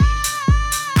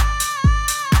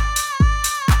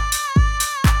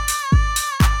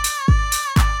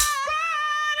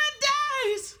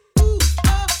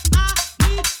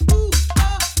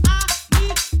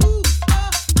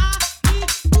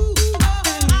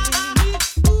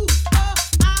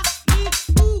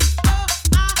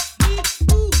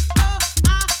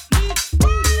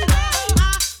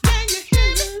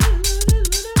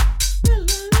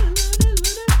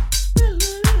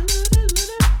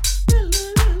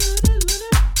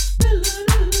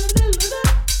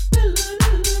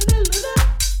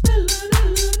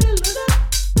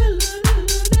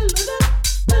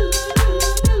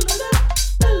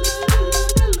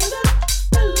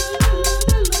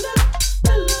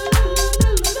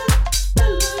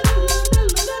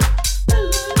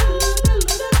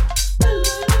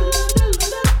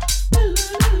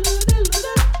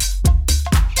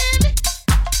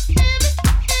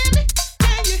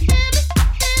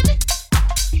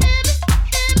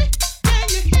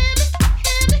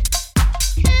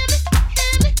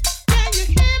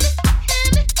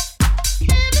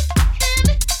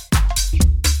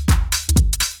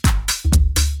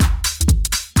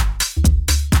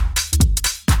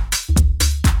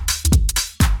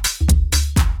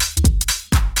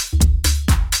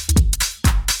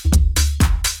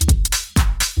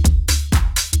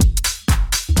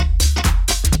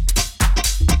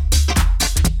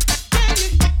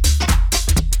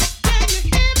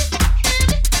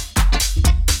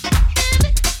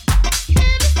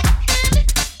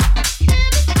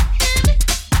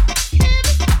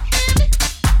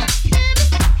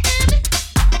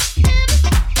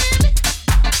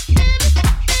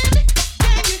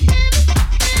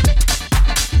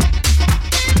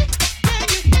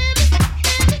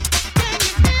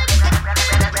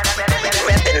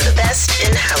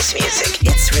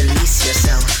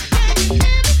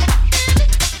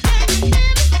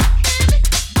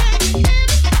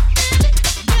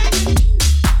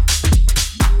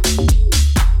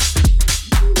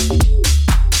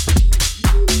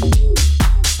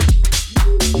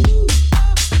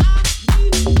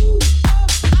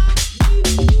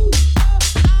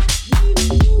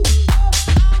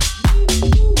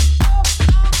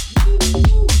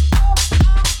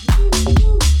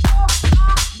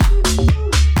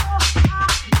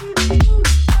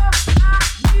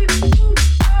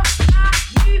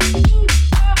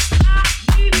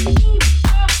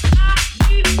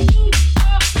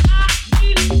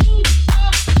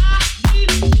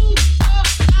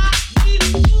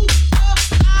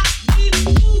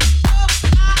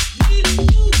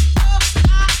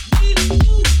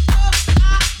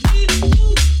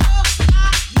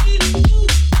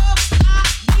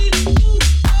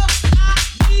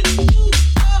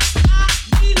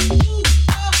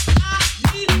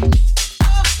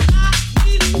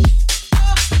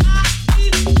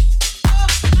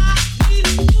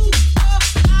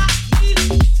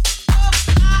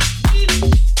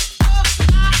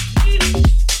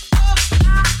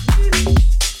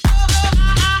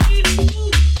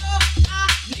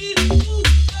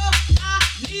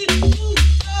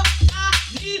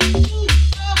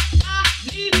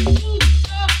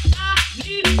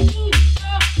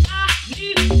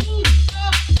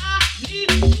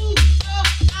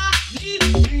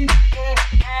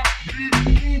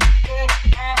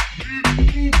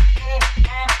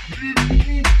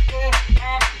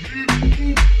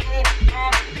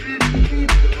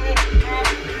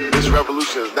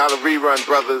 revolution is not a rerun,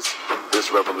 brothers.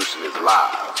 This revolution is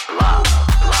live, live,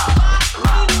 live,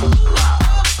 live.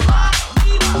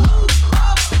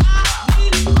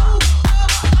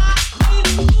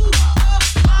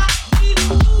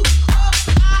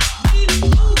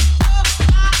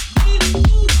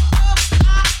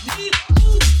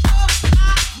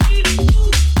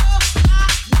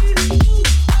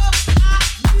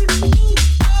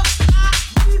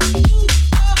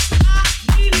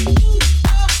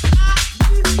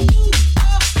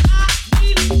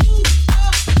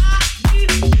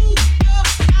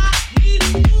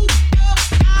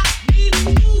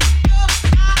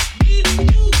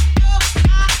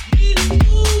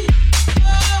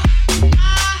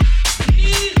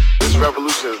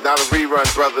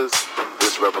 Brothers,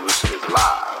 this revolution is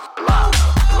live, live,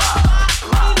 live,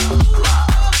 live,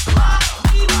 live, live.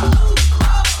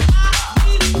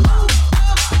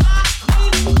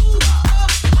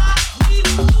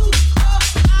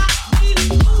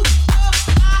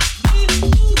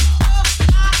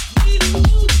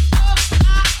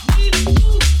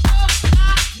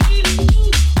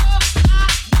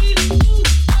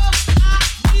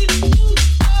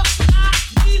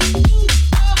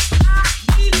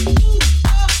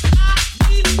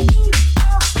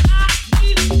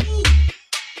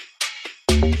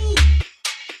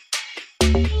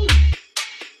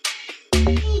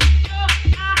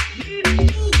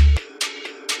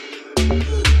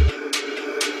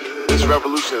 This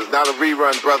revolution is not a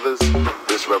rerun, brothers.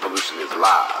 This revolution is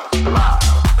live, live,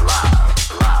 live,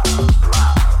 live,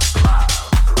 live,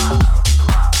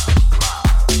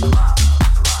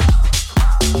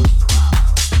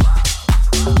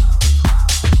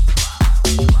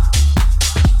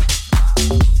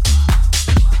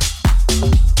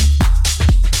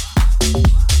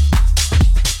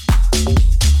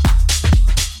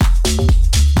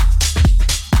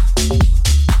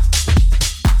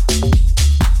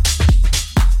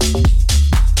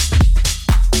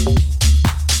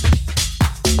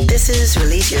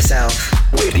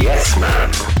 with Yes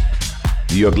Man.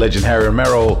 New York legend Harry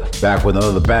Romero back with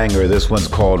another banger. This one's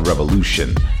called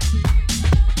Revolution.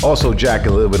 Also jack a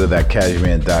little bit of that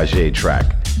Cashmere and Daje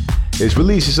track. It's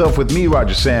Release Yourself with me,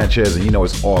 Roger Sanchez, and you know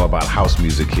it's all about house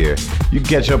music here. You can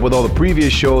catch up with all the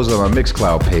previous shows on our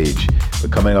Mixcloud page. We're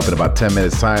coming up in about 10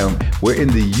 minutes time. We're in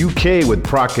the UK with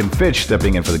Proc and Fitch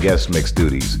stepping in for the guest mix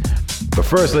duties. But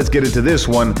first, let's get into this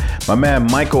one. My man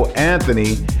Michael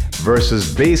Anthony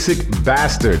versus Basic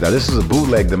Bastard. Now this is a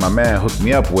bootleg that my man hooked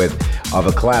me up with of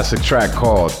a classic track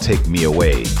called Take Me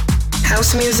Away.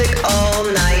 House music all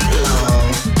night long.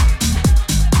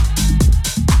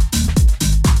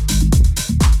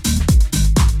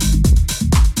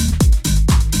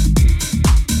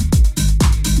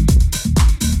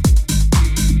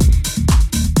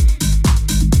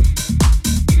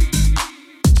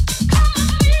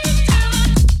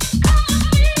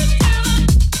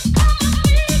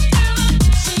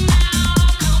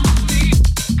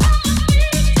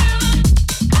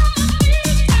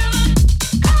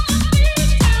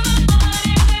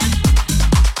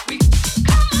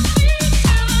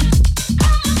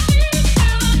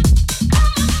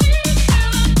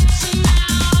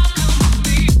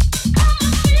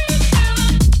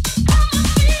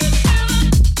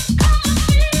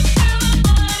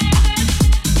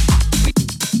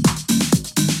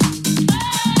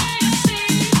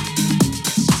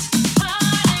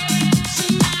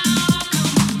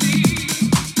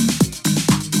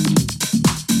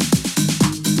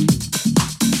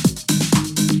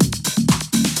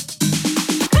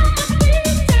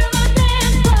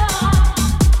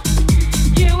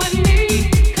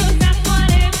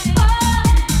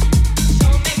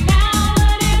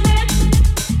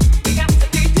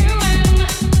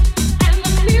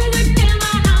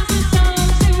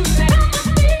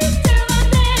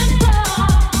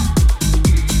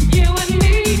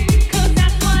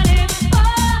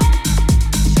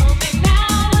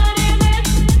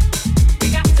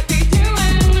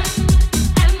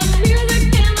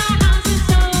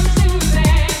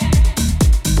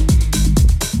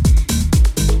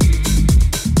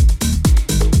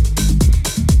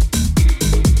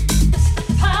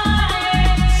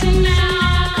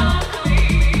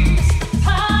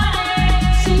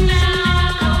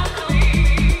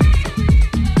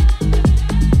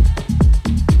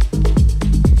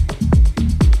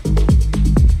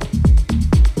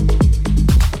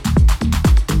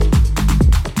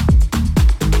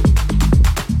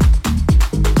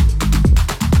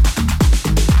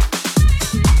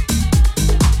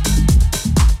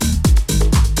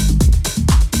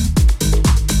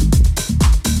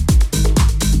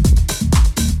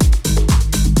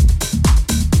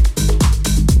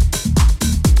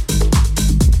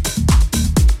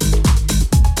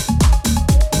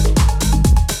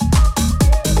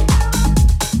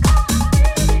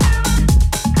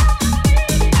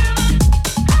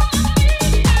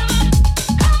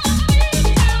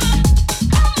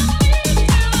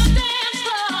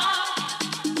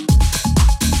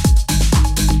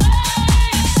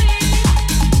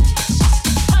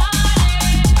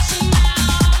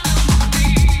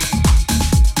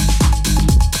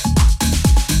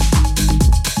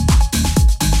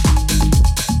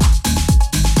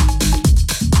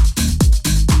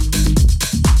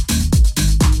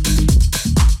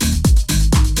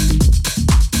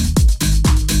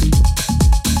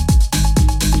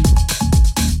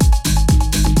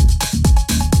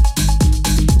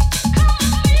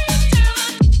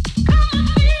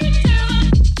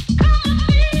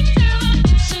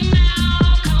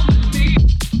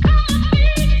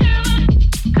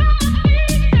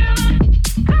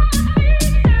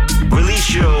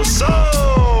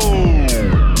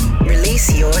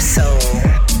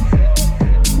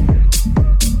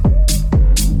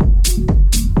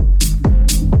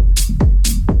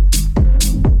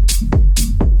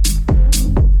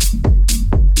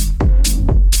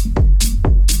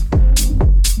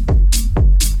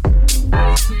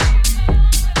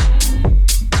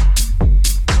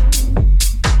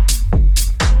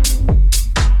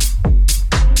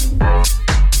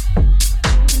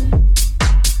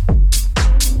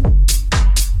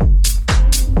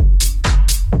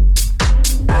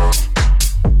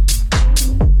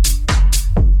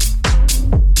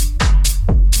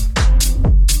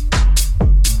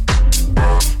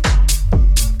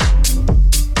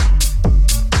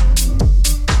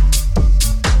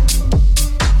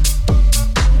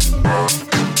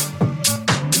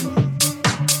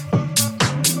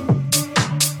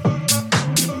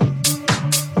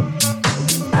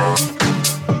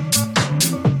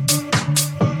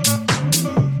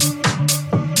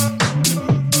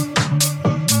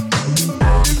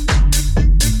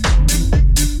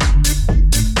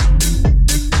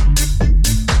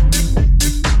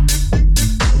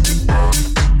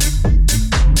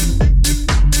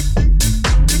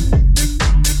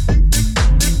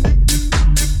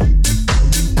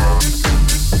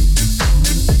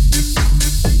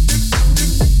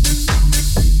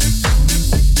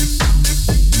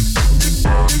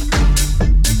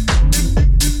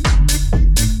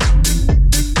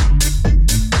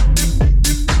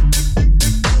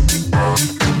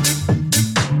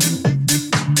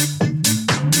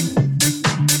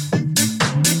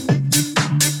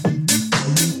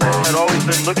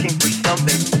 always been looking for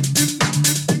something.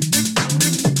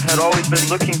 Had always been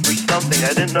looking for something.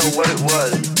 I didn't know what it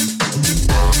was.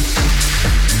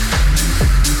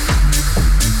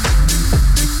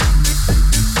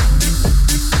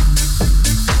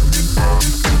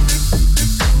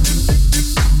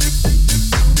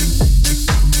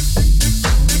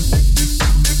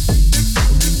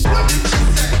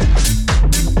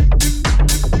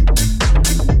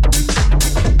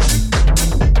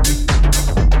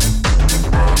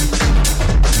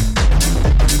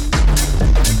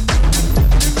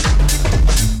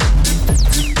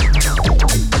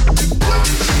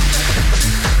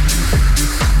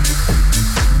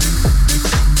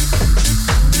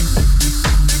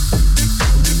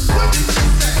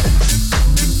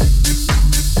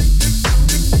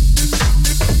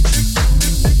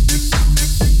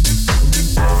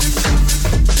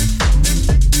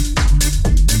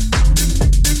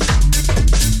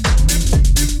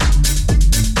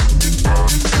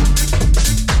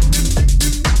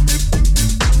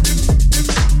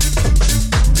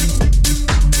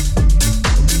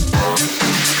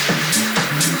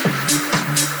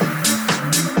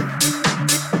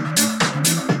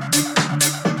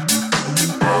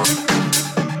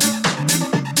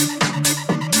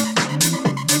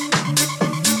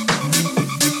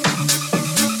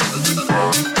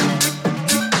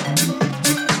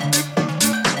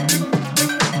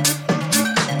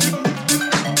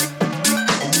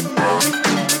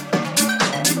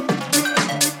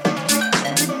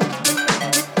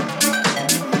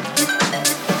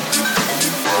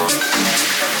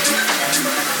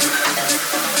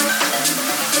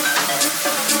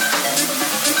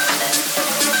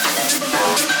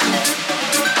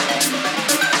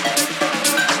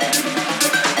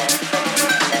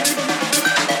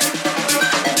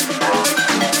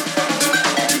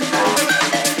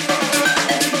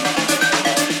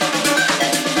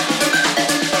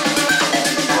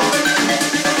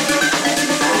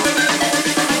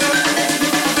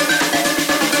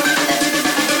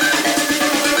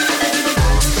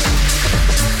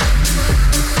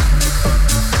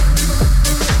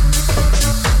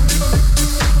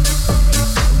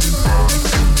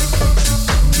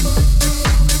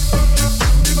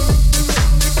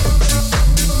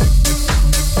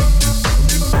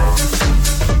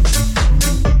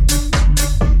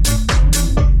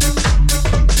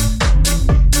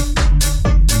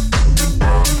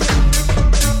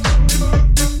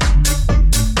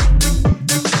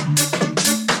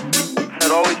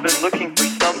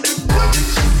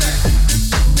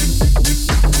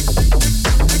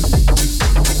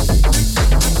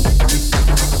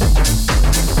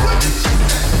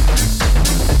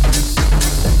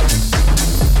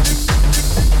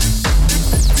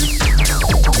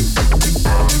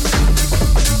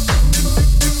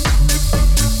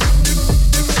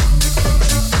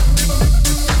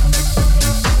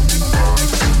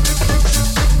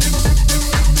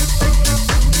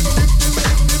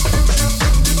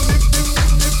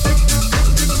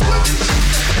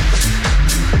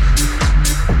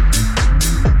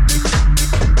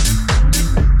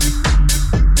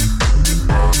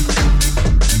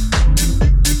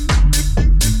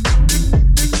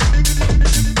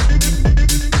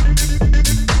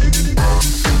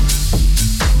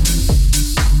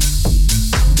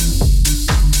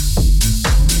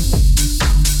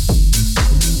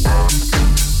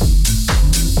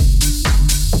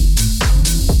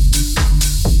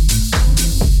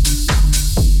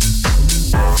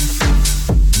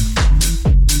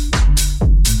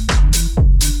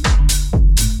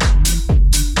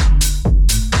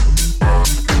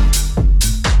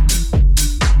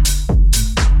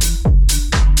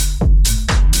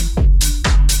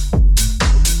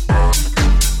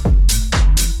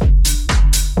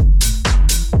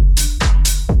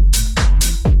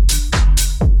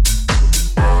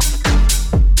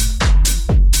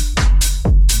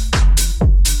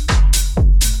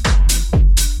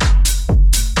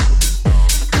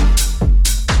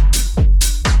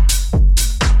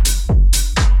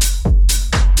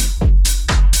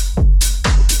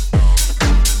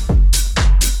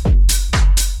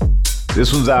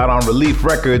 This one's out on Relief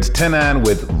Records, Tenan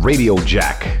with Radio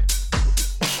Jack.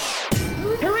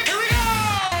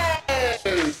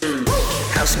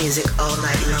 House music all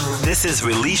night long. This is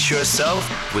Release Yourself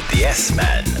with the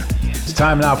S-Man. It's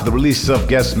time now for the Release Yourself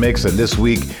guest mix, and this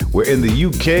week we're in the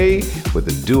UK with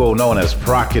the duo known as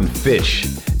Proc and Fish.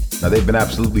 Now they've been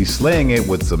absolutely slaying it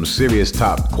with some serious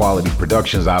top quality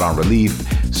productions out on Relief,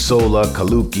 Sola,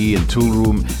 Kaluki, and Tool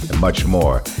Room, and much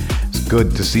more. It's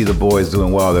good to see the boys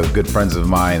doing well. They're good friends of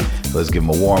mine. Let's give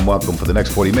them a warm welcome for the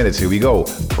next 40 minutes. Here we go.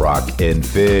 Proc and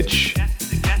Fish.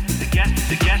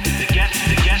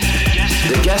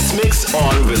 The guest mix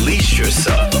on Release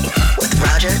Yourself with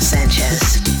Roger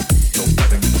Sanchez.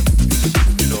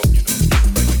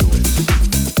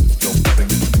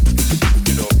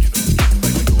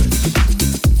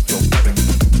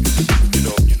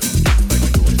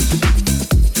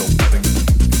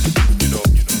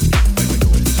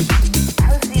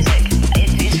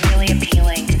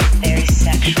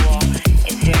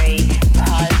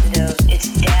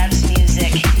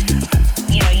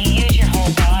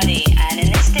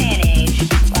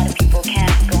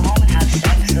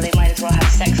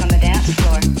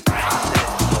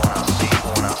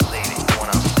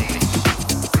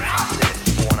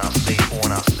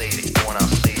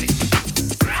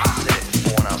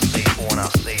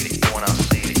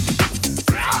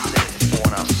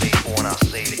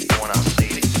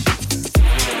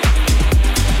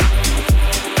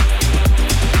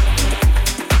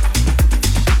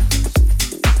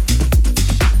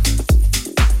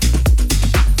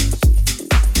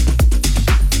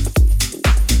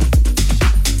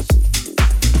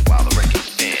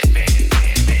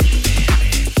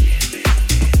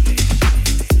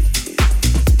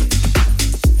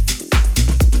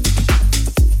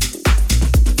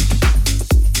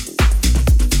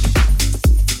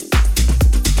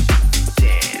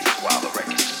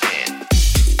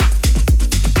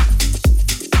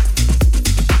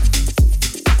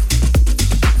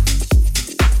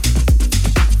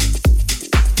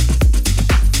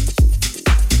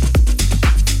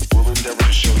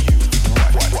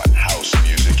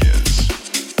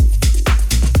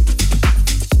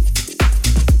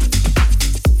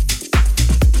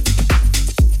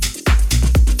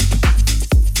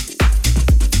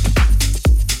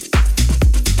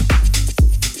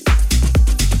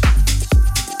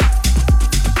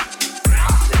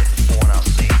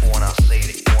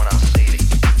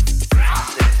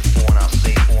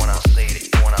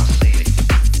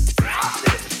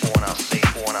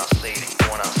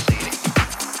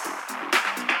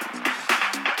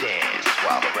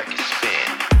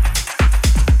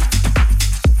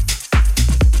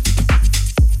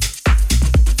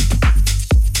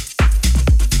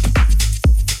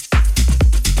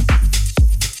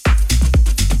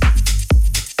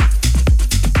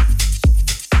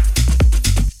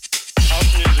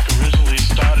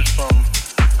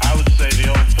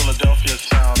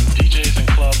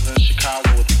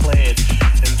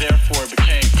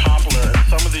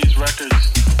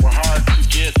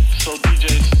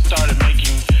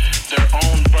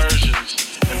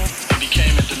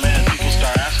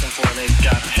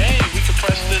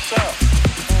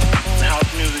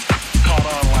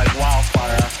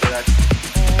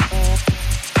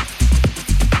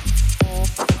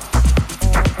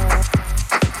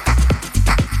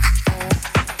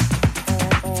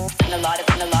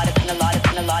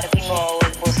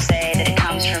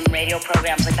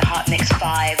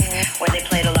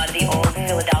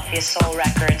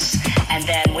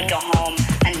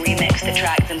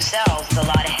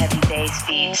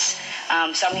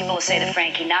 Some people say that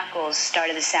Frankie Knuckles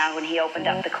started the sound when he opened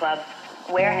up the club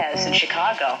Warehouse in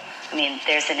Chicago. I mean,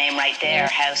 there's the name right there,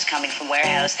 House coming from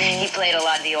Warehouse. He played a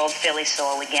lot of the old Philly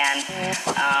soul again,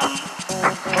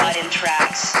 brought in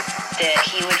tracks that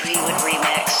he would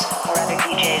remix, or other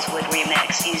DJs would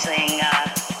remix using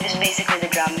just basically the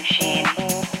drum machine,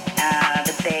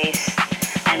 the bass,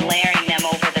 and layering them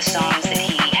over the songs that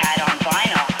he had on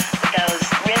vinyl. But those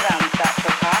rhythms got so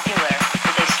popular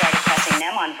that they started pressing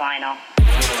them on vinyl.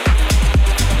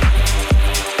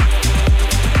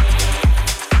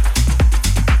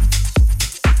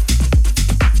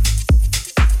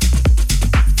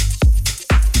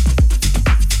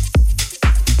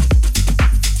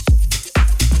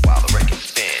 While the record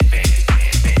spin.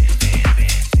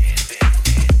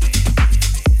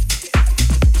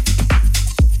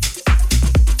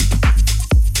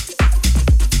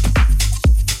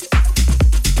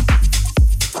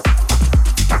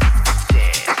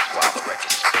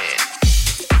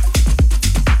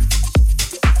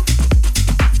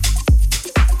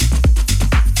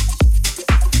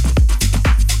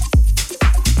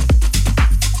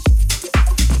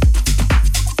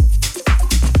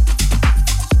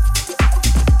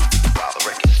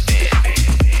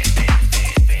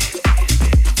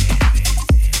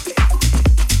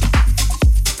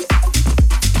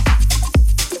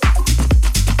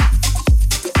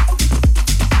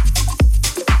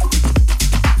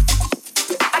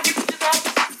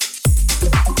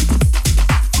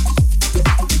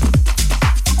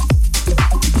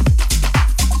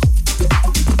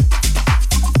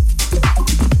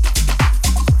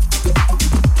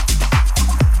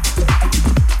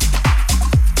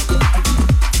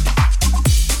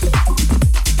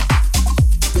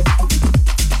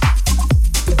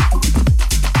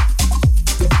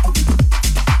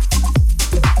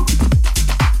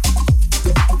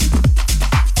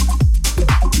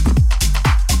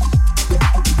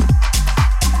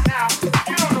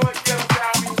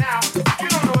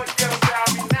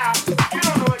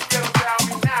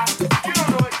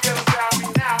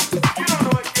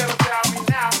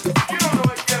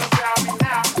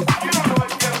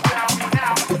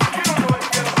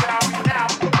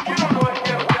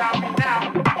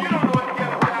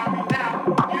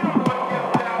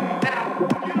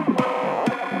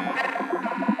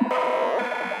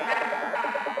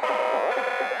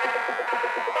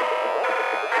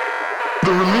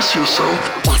 Release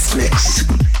Yourself Guest Mix.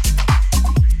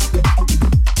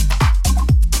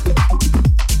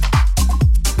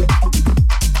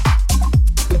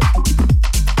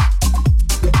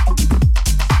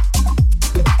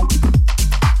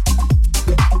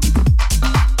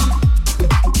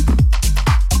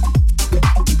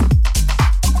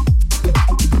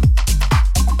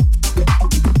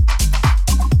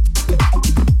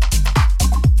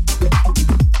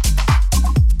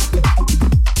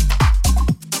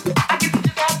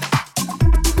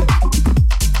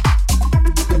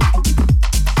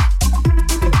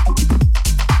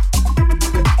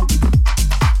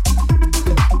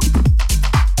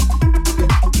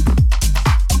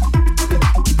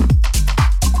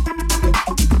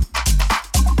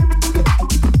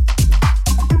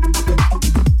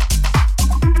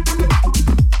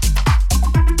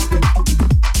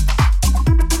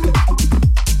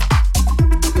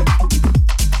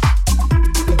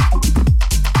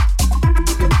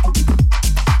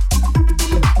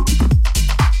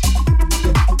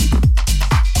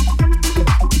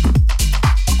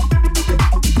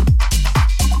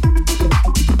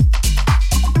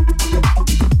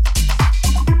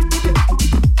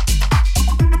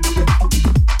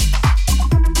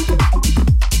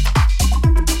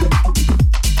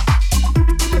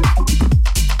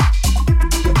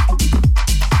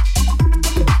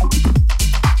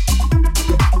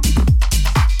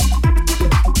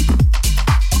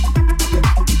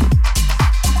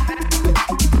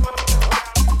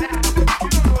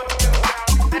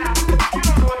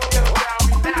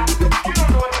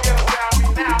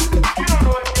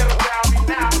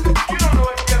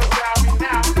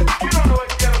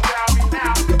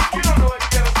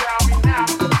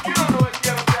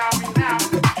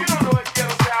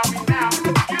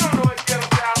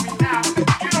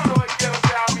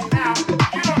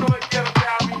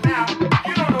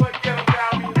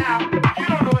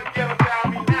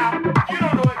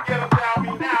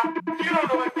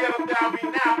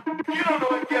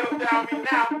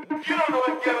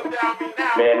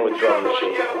 Man with drum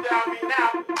machine. Man with drum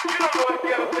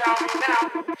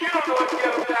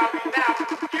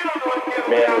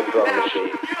machine. Man with drum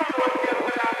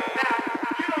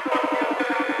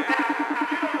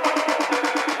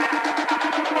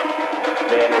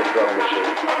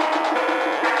machine.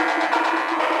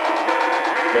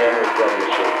 Man with drum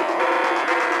machine.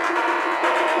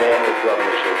 Man with drum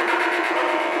machine.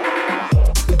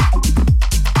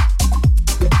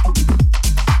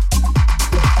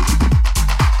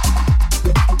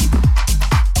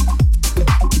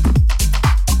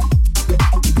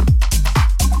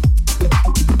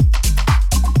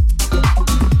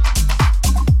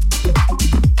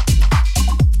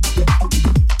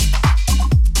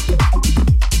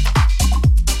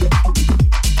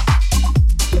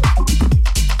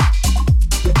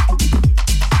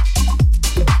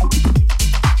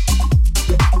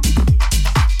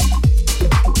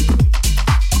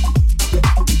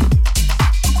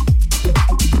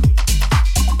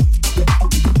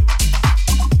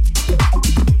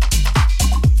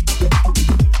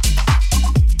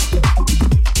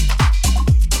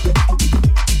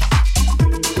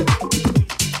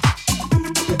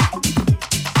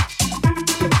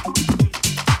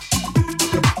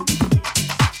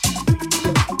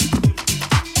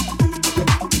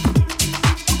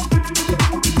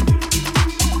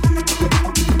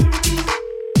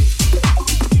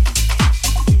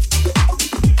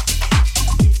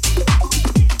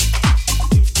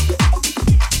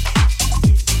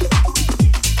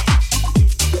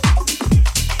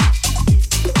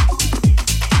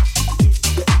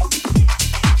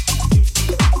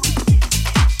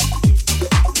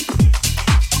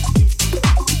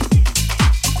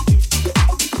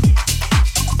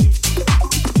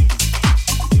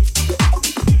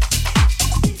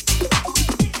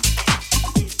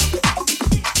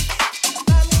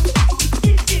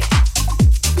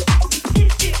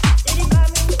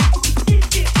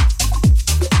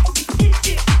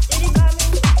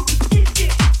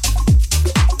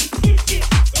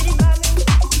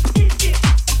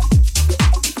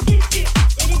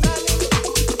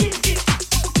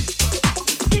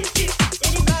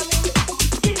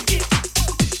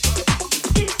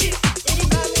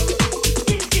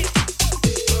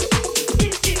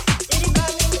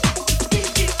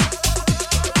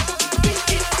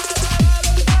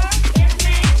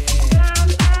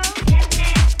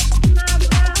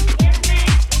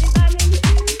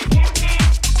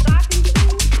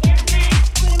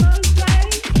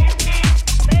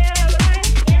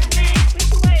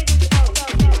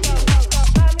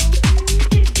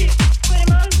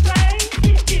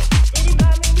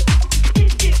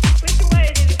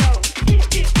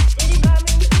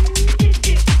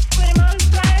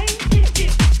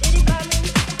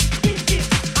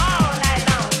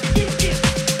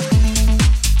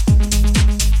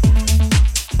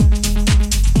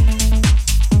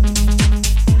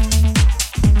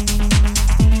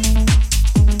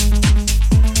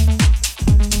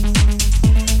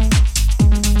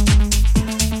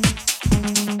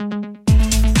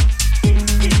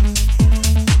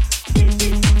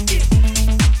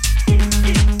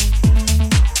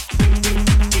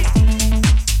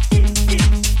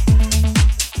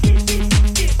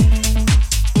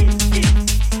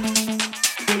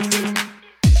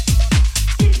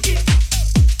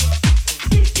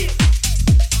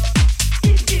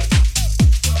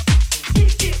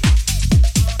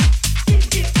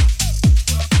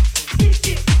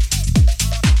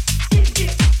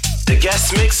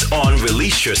 on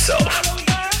Release Yourself.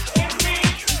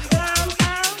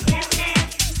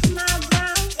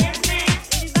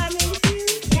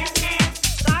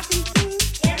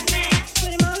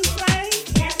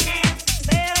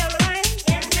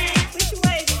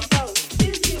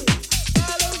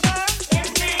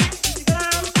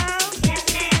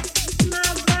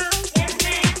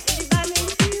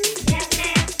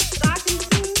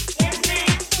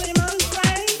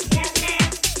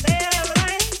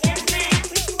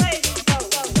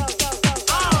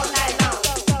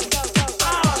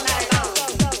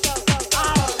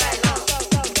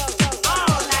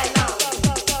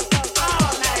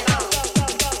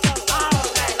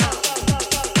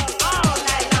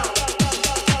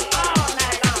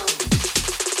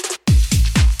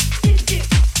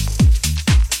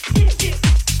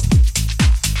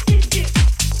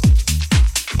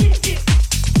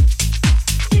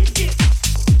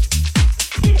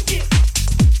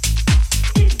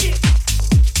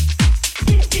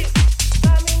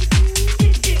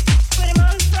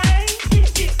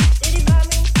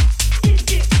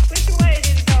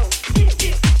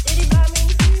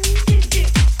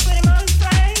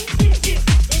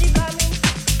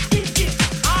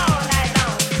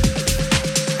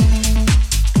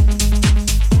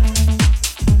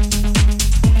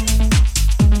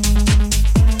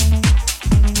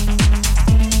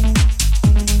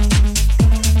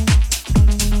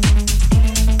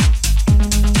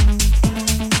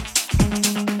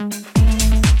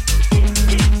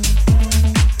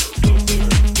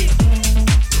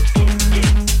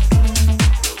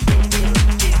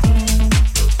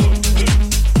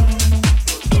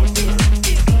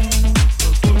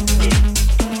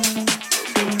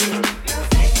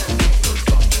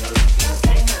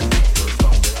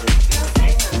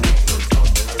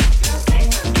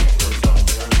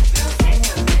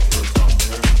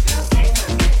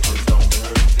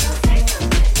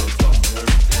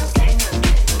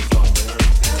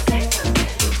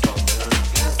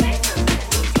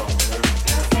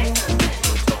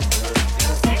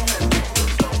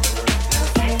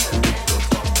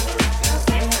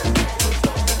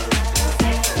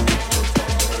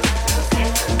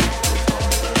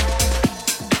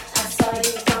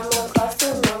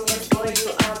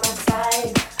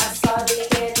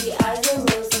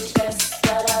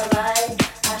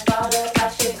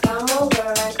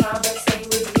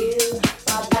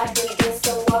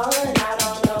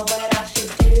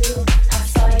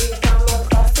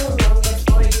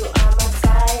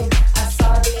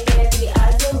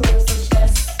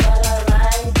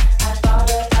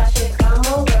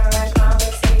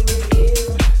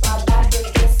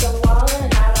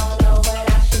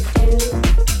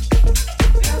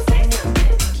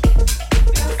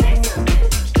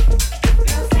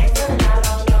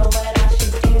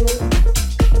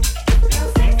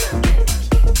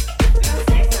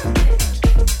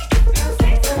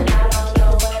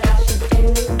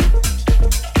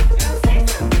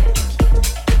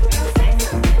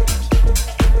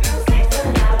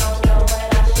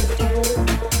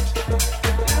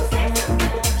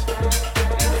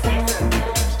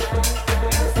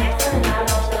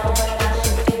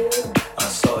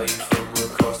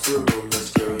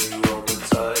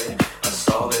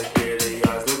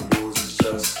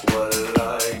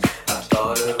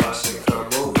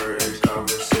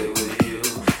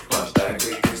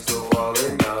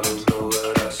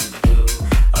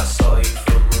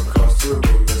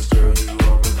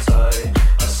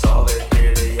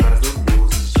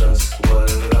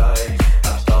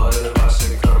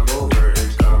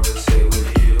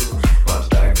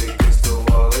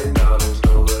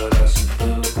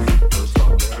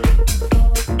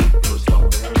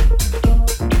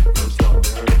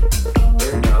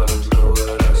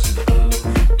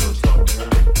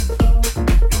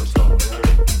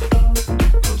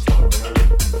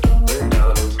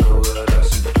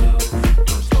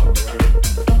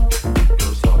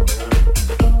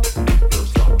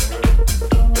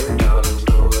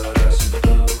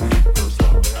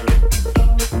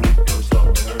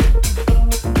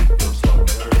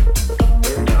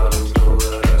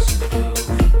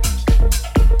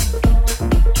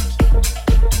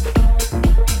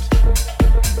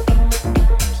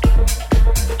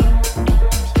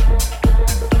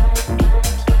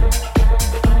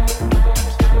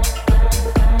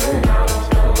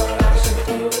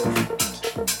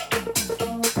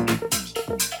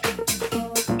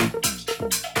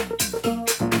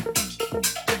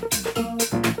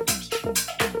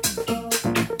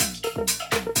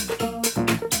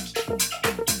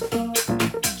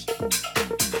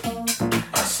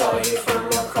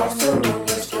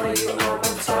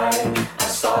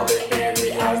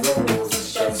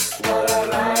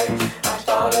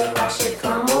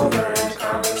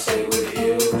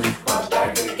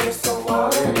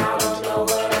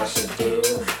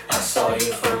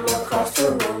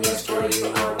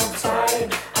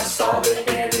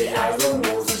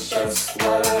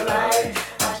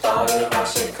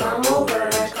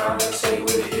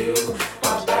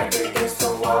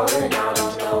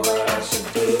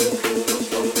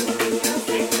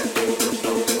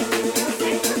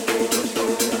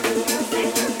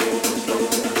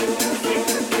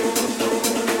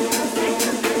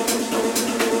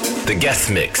 The guest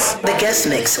mix. The guest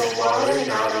mix.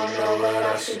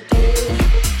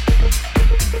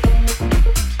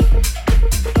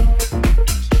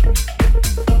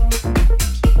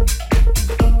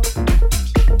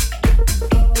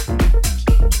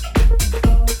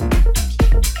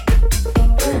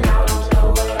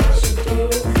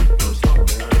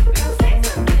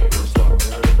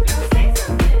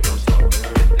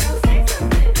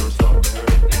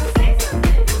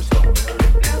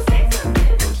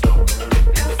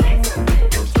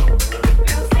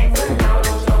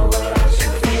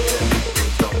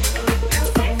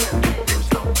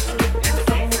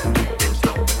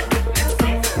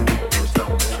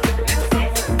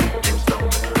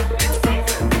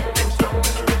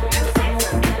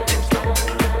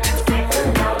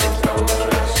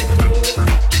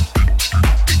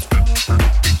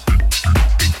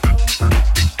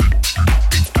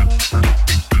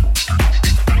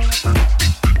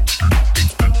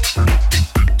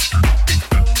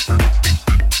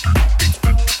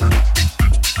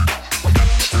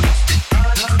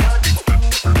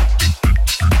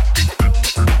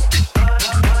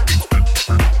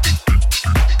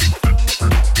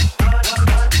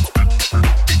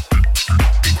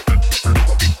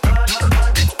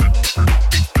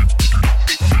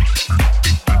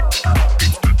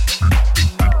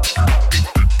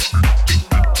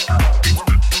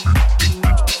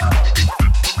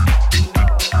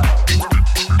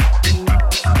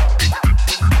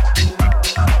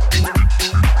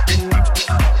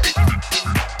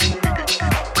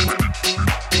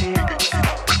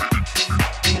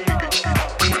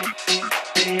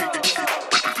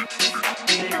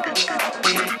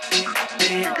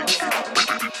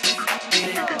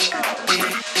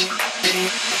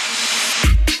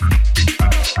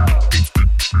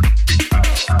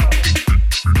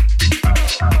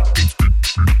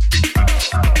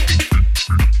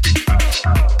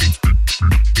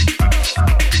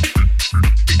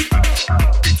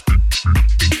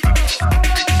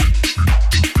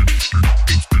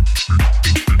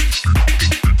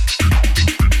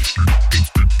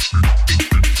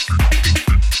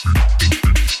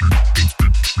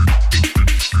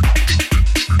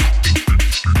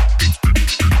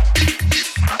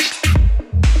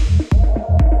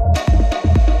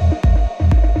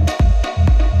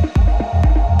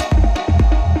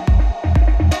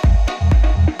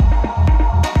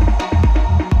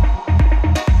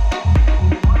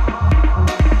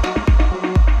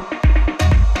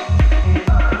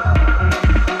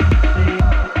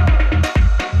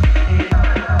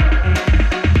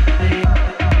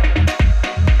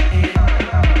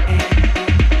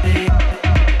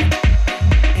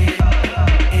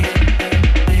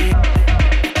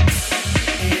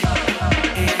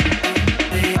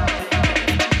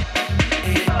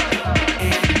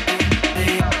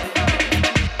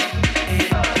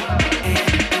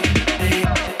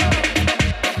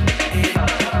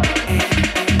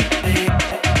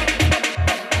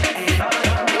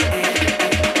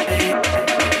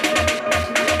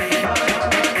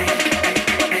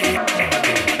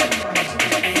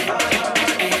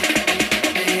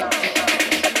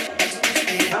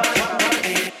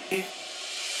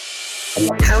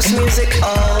 House music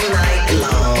all night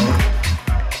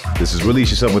long. This is Release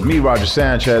Yourself with me, Roger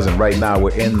Sanchez, and right now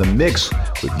we're in the mix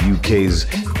with UK's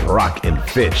Rock and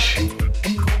Fitch.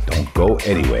 Don't go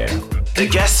anywhere. The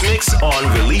guest mix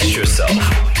on Release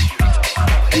Yourself.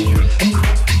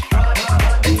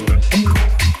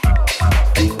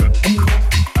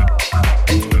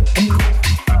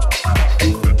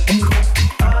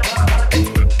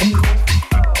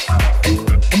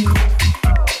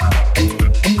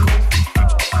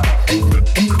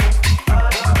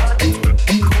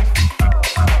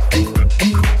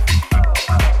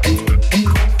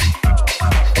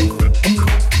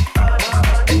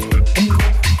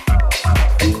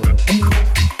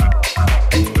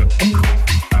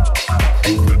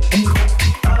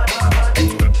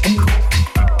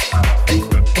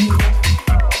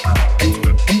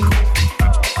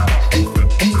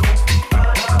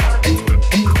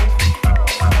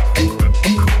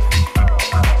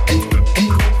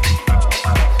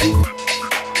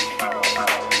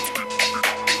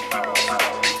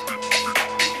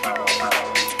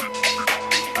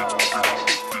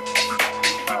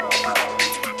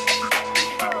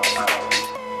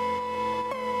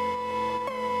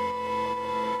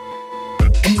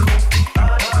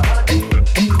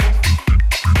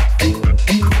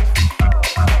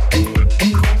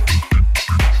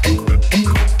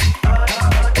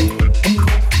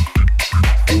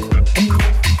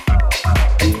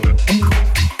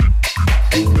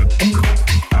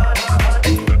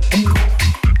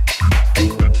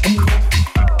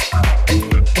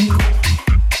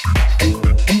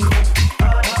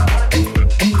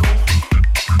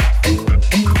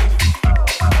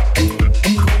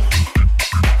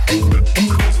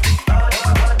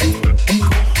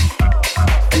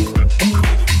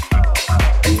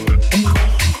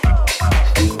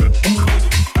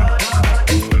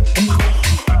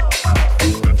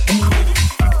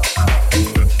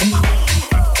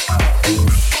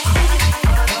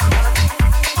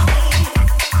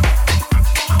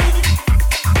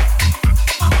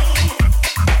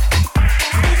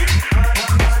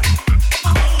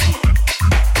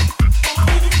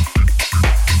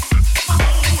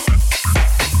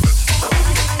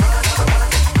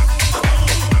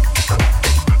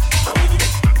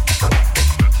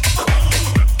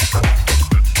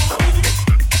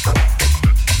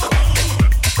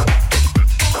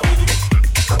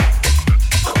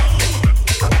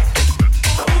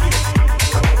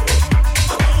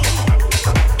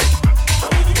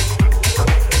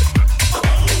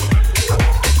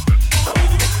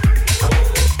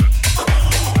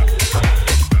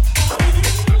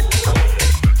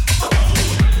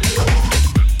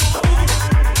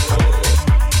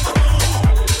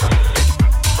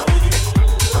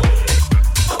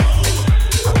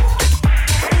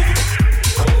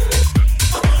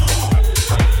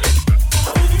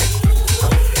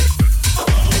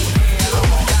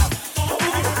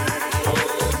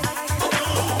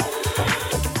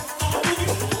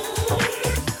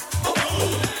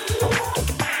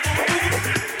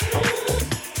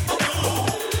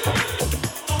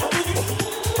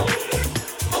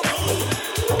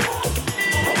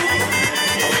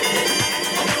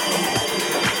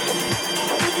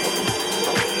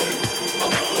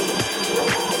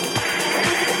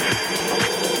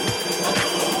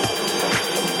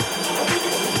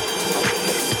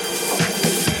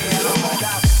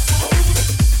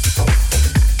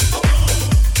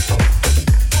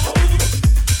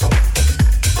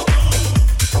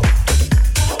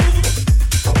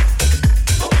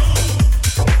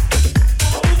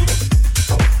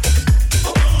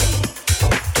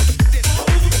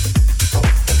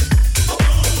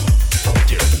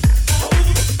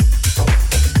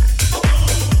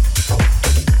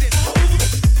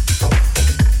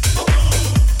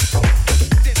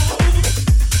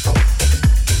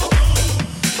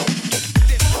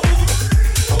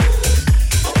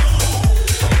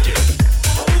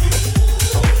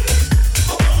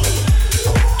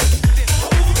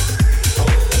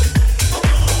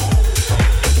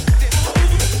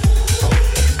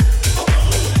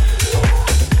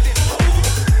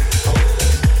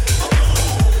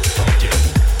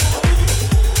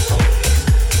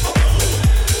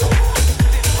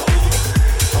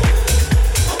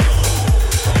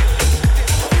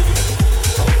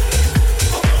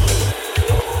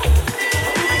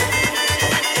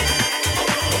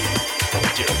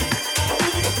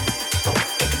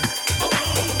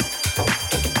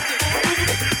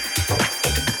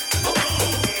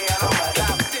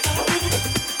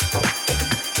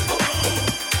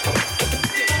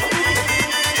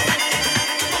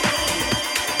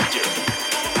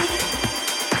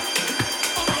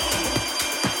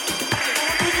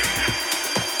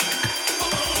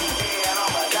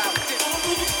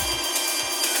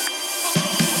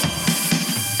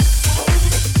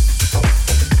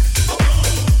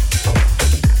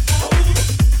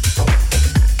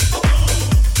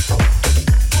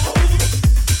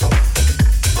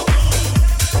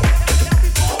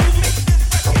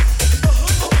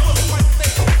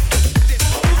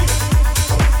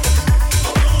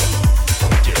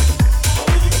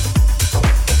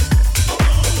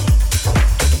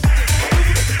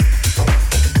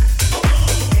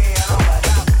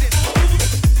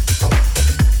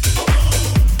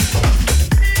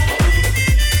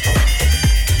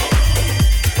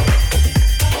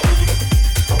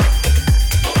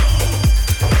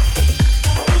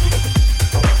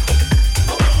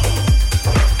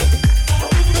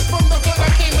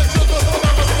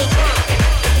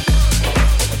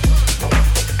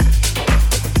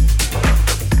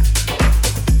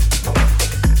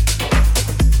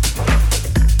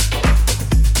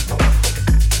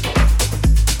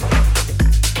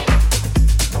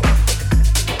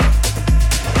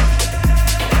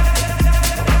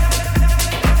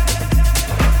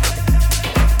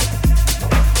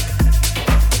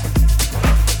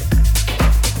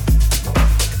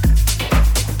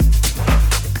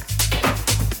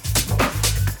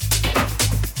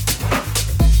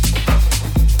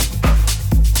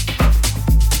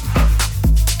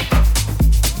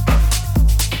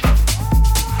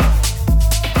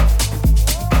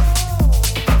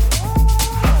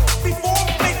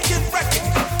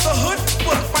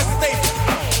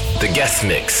 Guest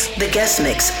Mix. The guest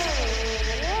mix.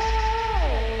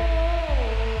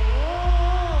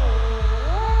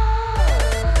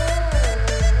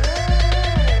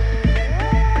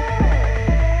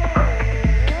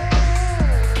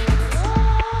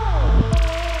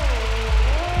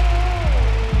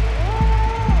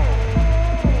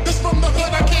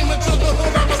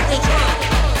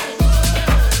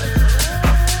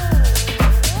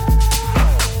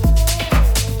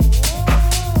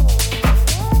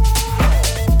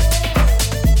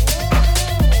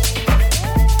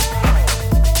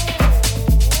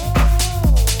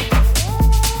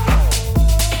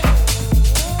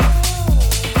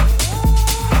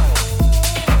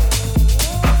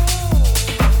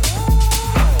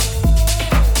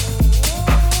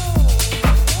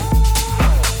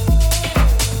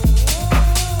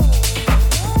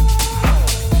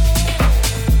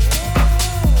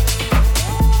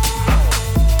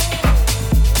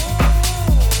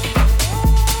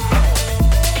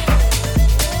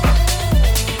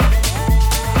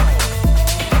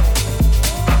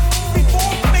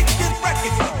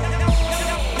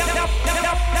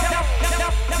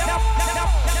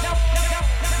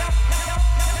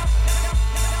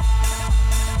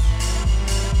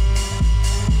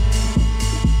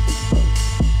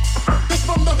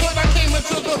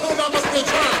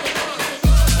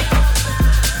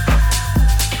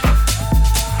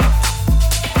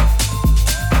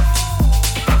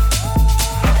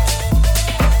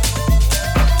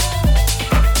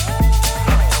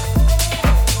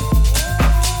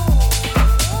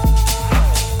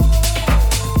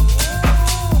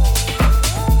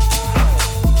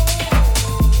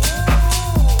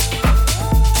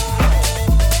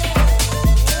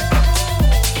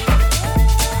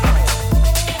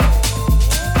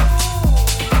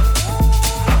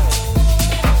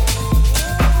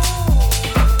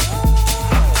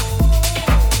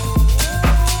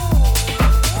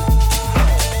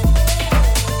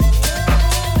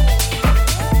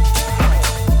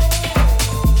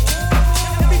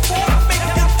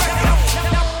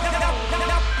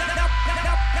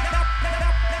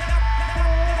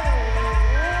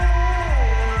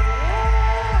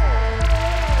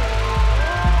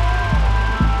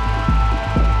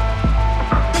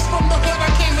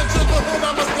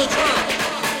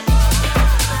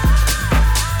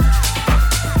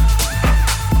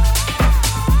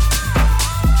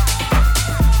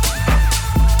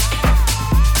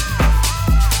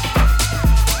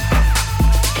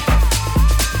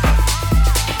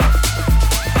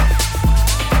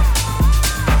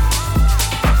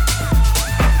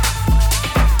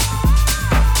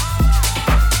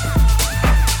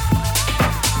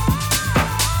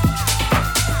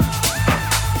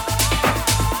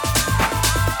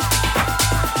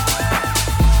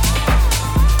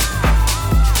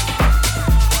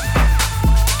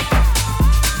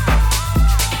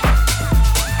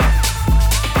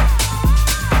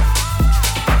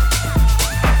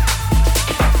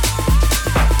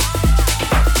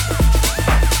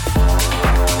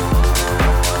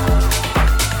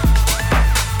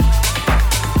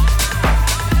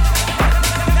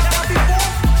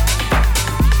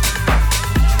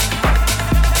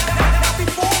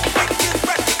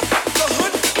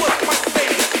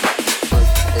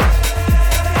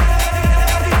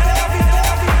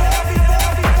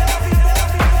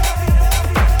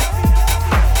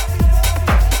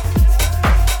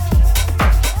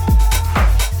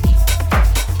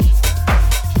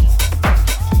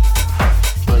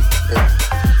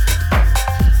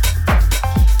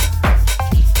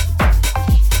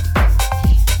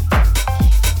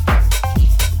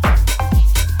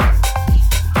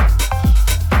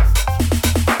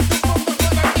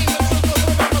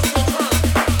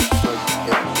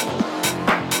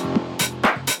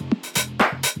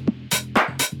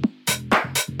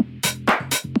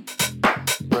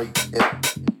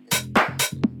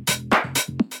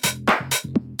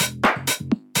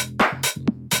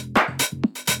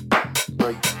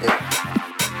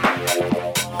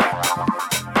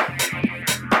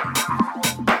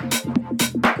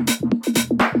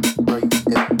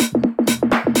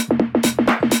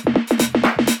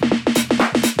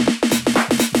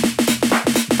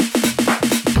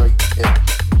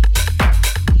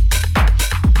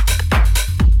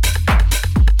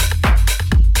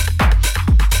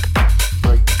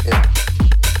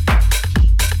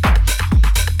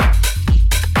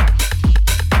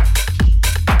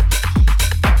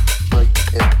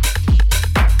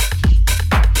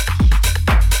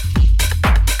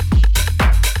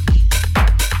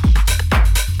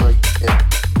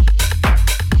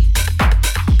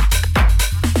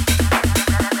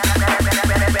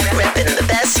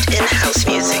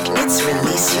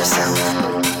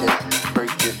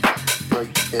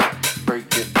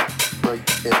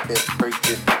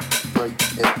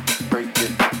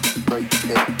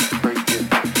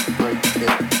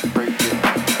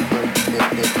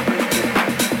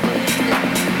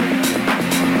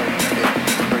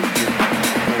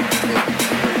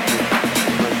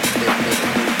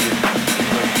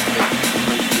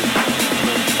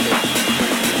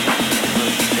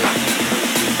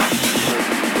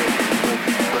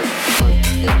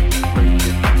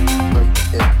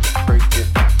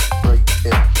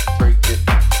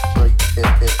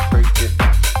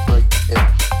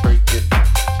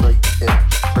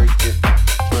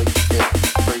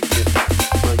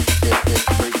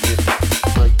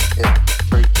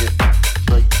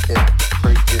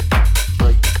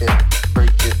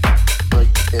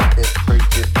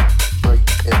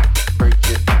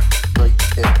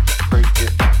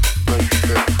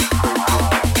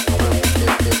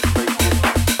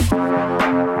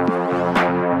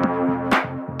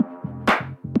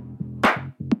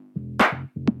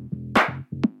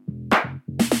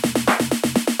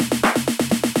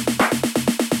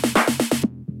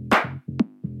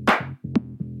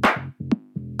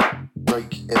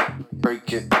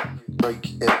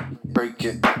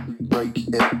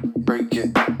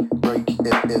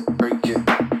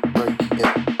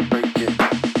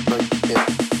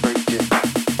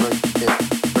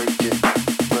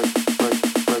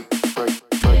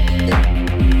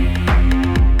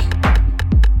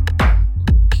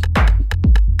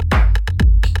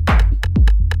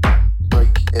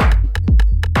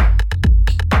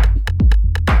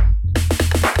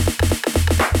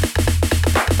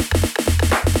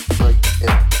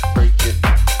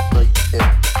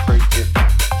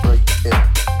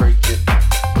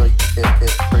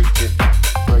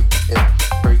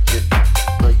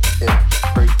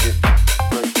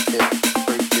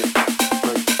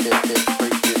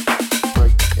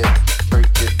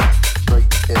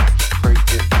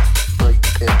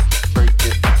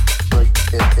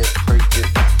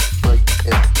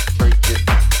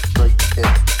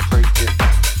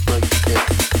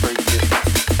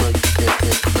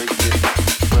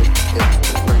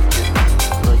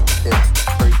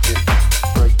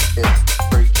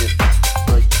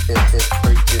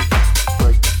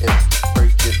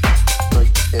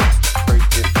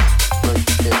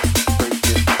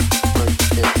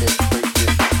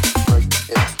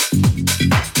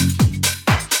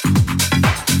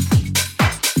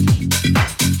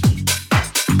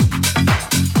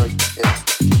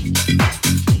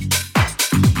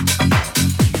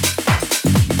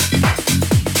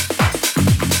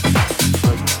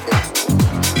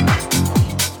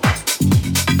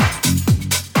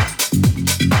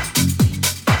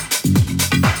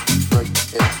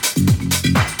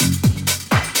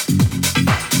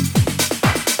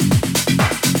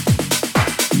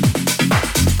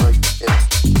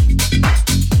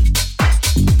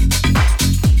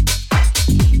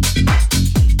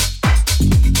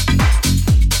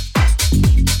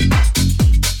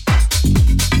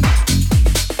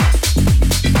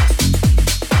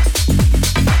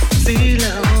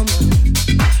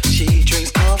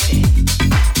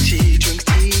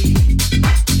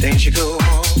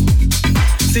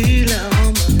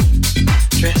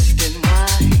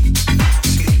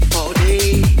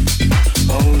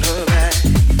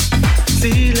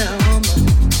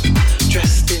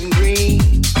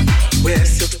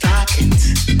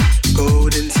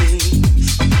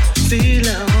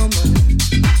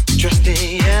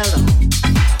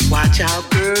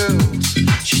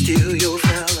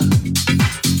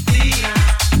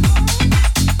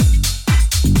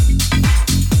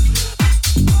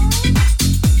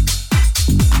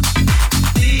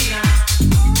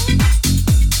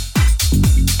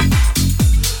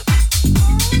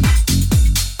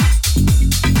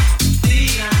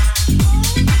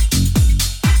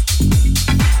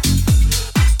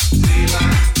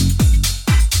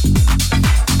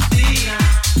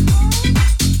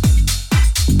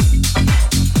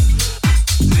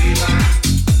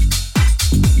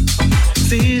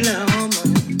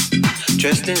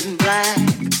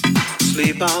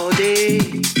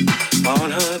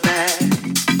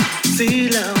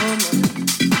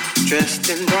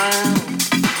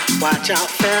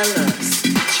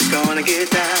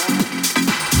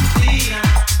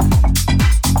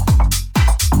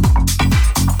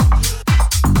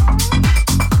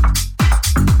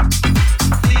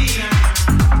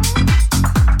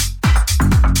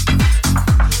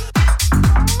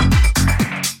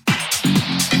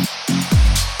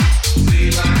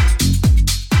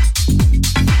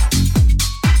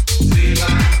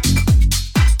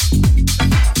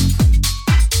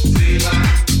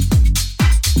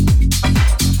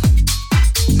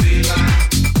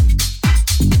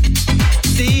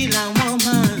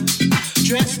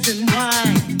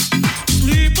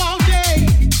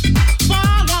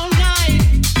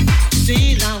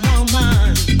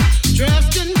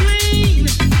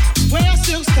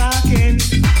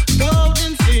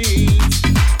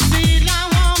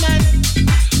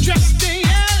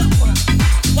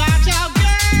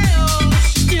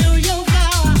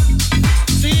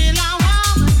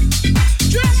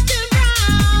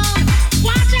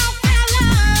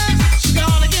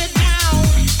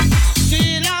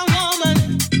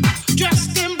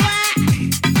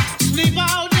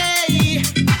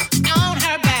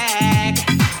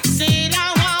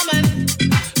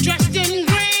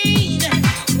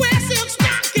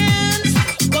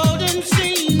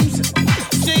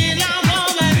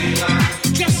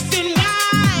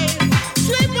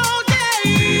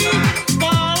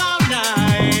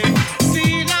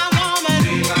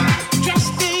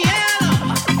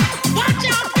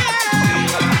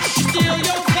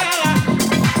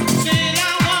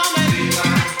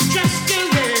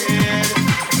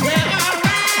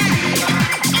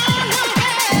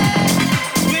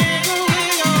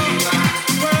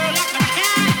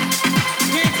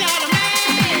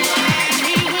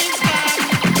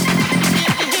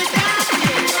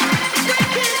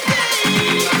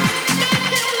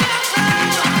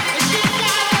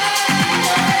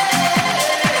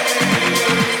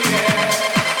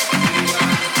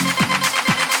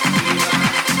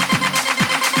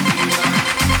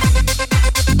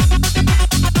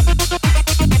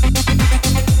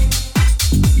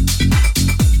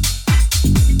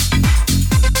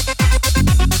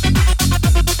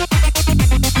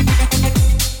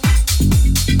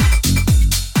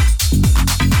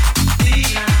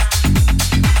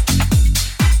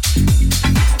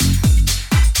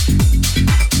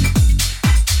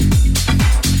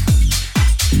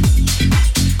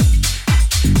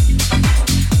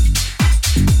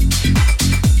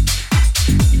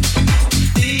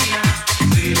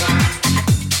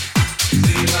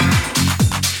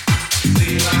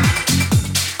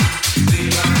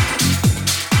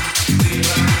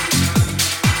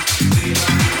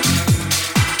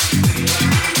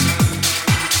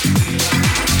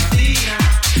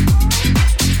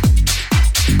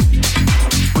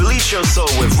 Your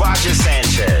Soul with Roger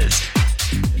Sanchez.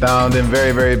 Sounding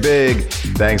very, very big.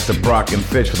 Thanks to Brock and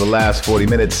Fitch for the last 40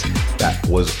 minutes. That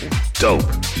was dope.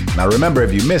 Now remember,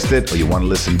 if you missed it or you want to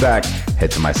listen back, head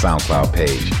to my SoundCloud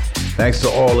page. Thanks to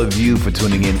all of you for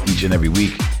tuning in each and every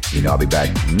week. You know I'll be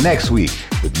back next week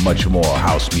with much more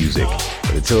house music.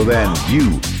 But until then,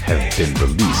 you have been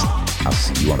released. I'll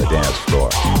see you on the dance floor.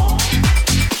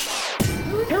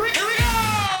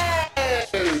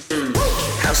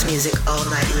 House music all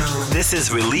night long. This is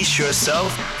Release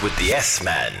Yourself with the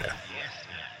S-Man.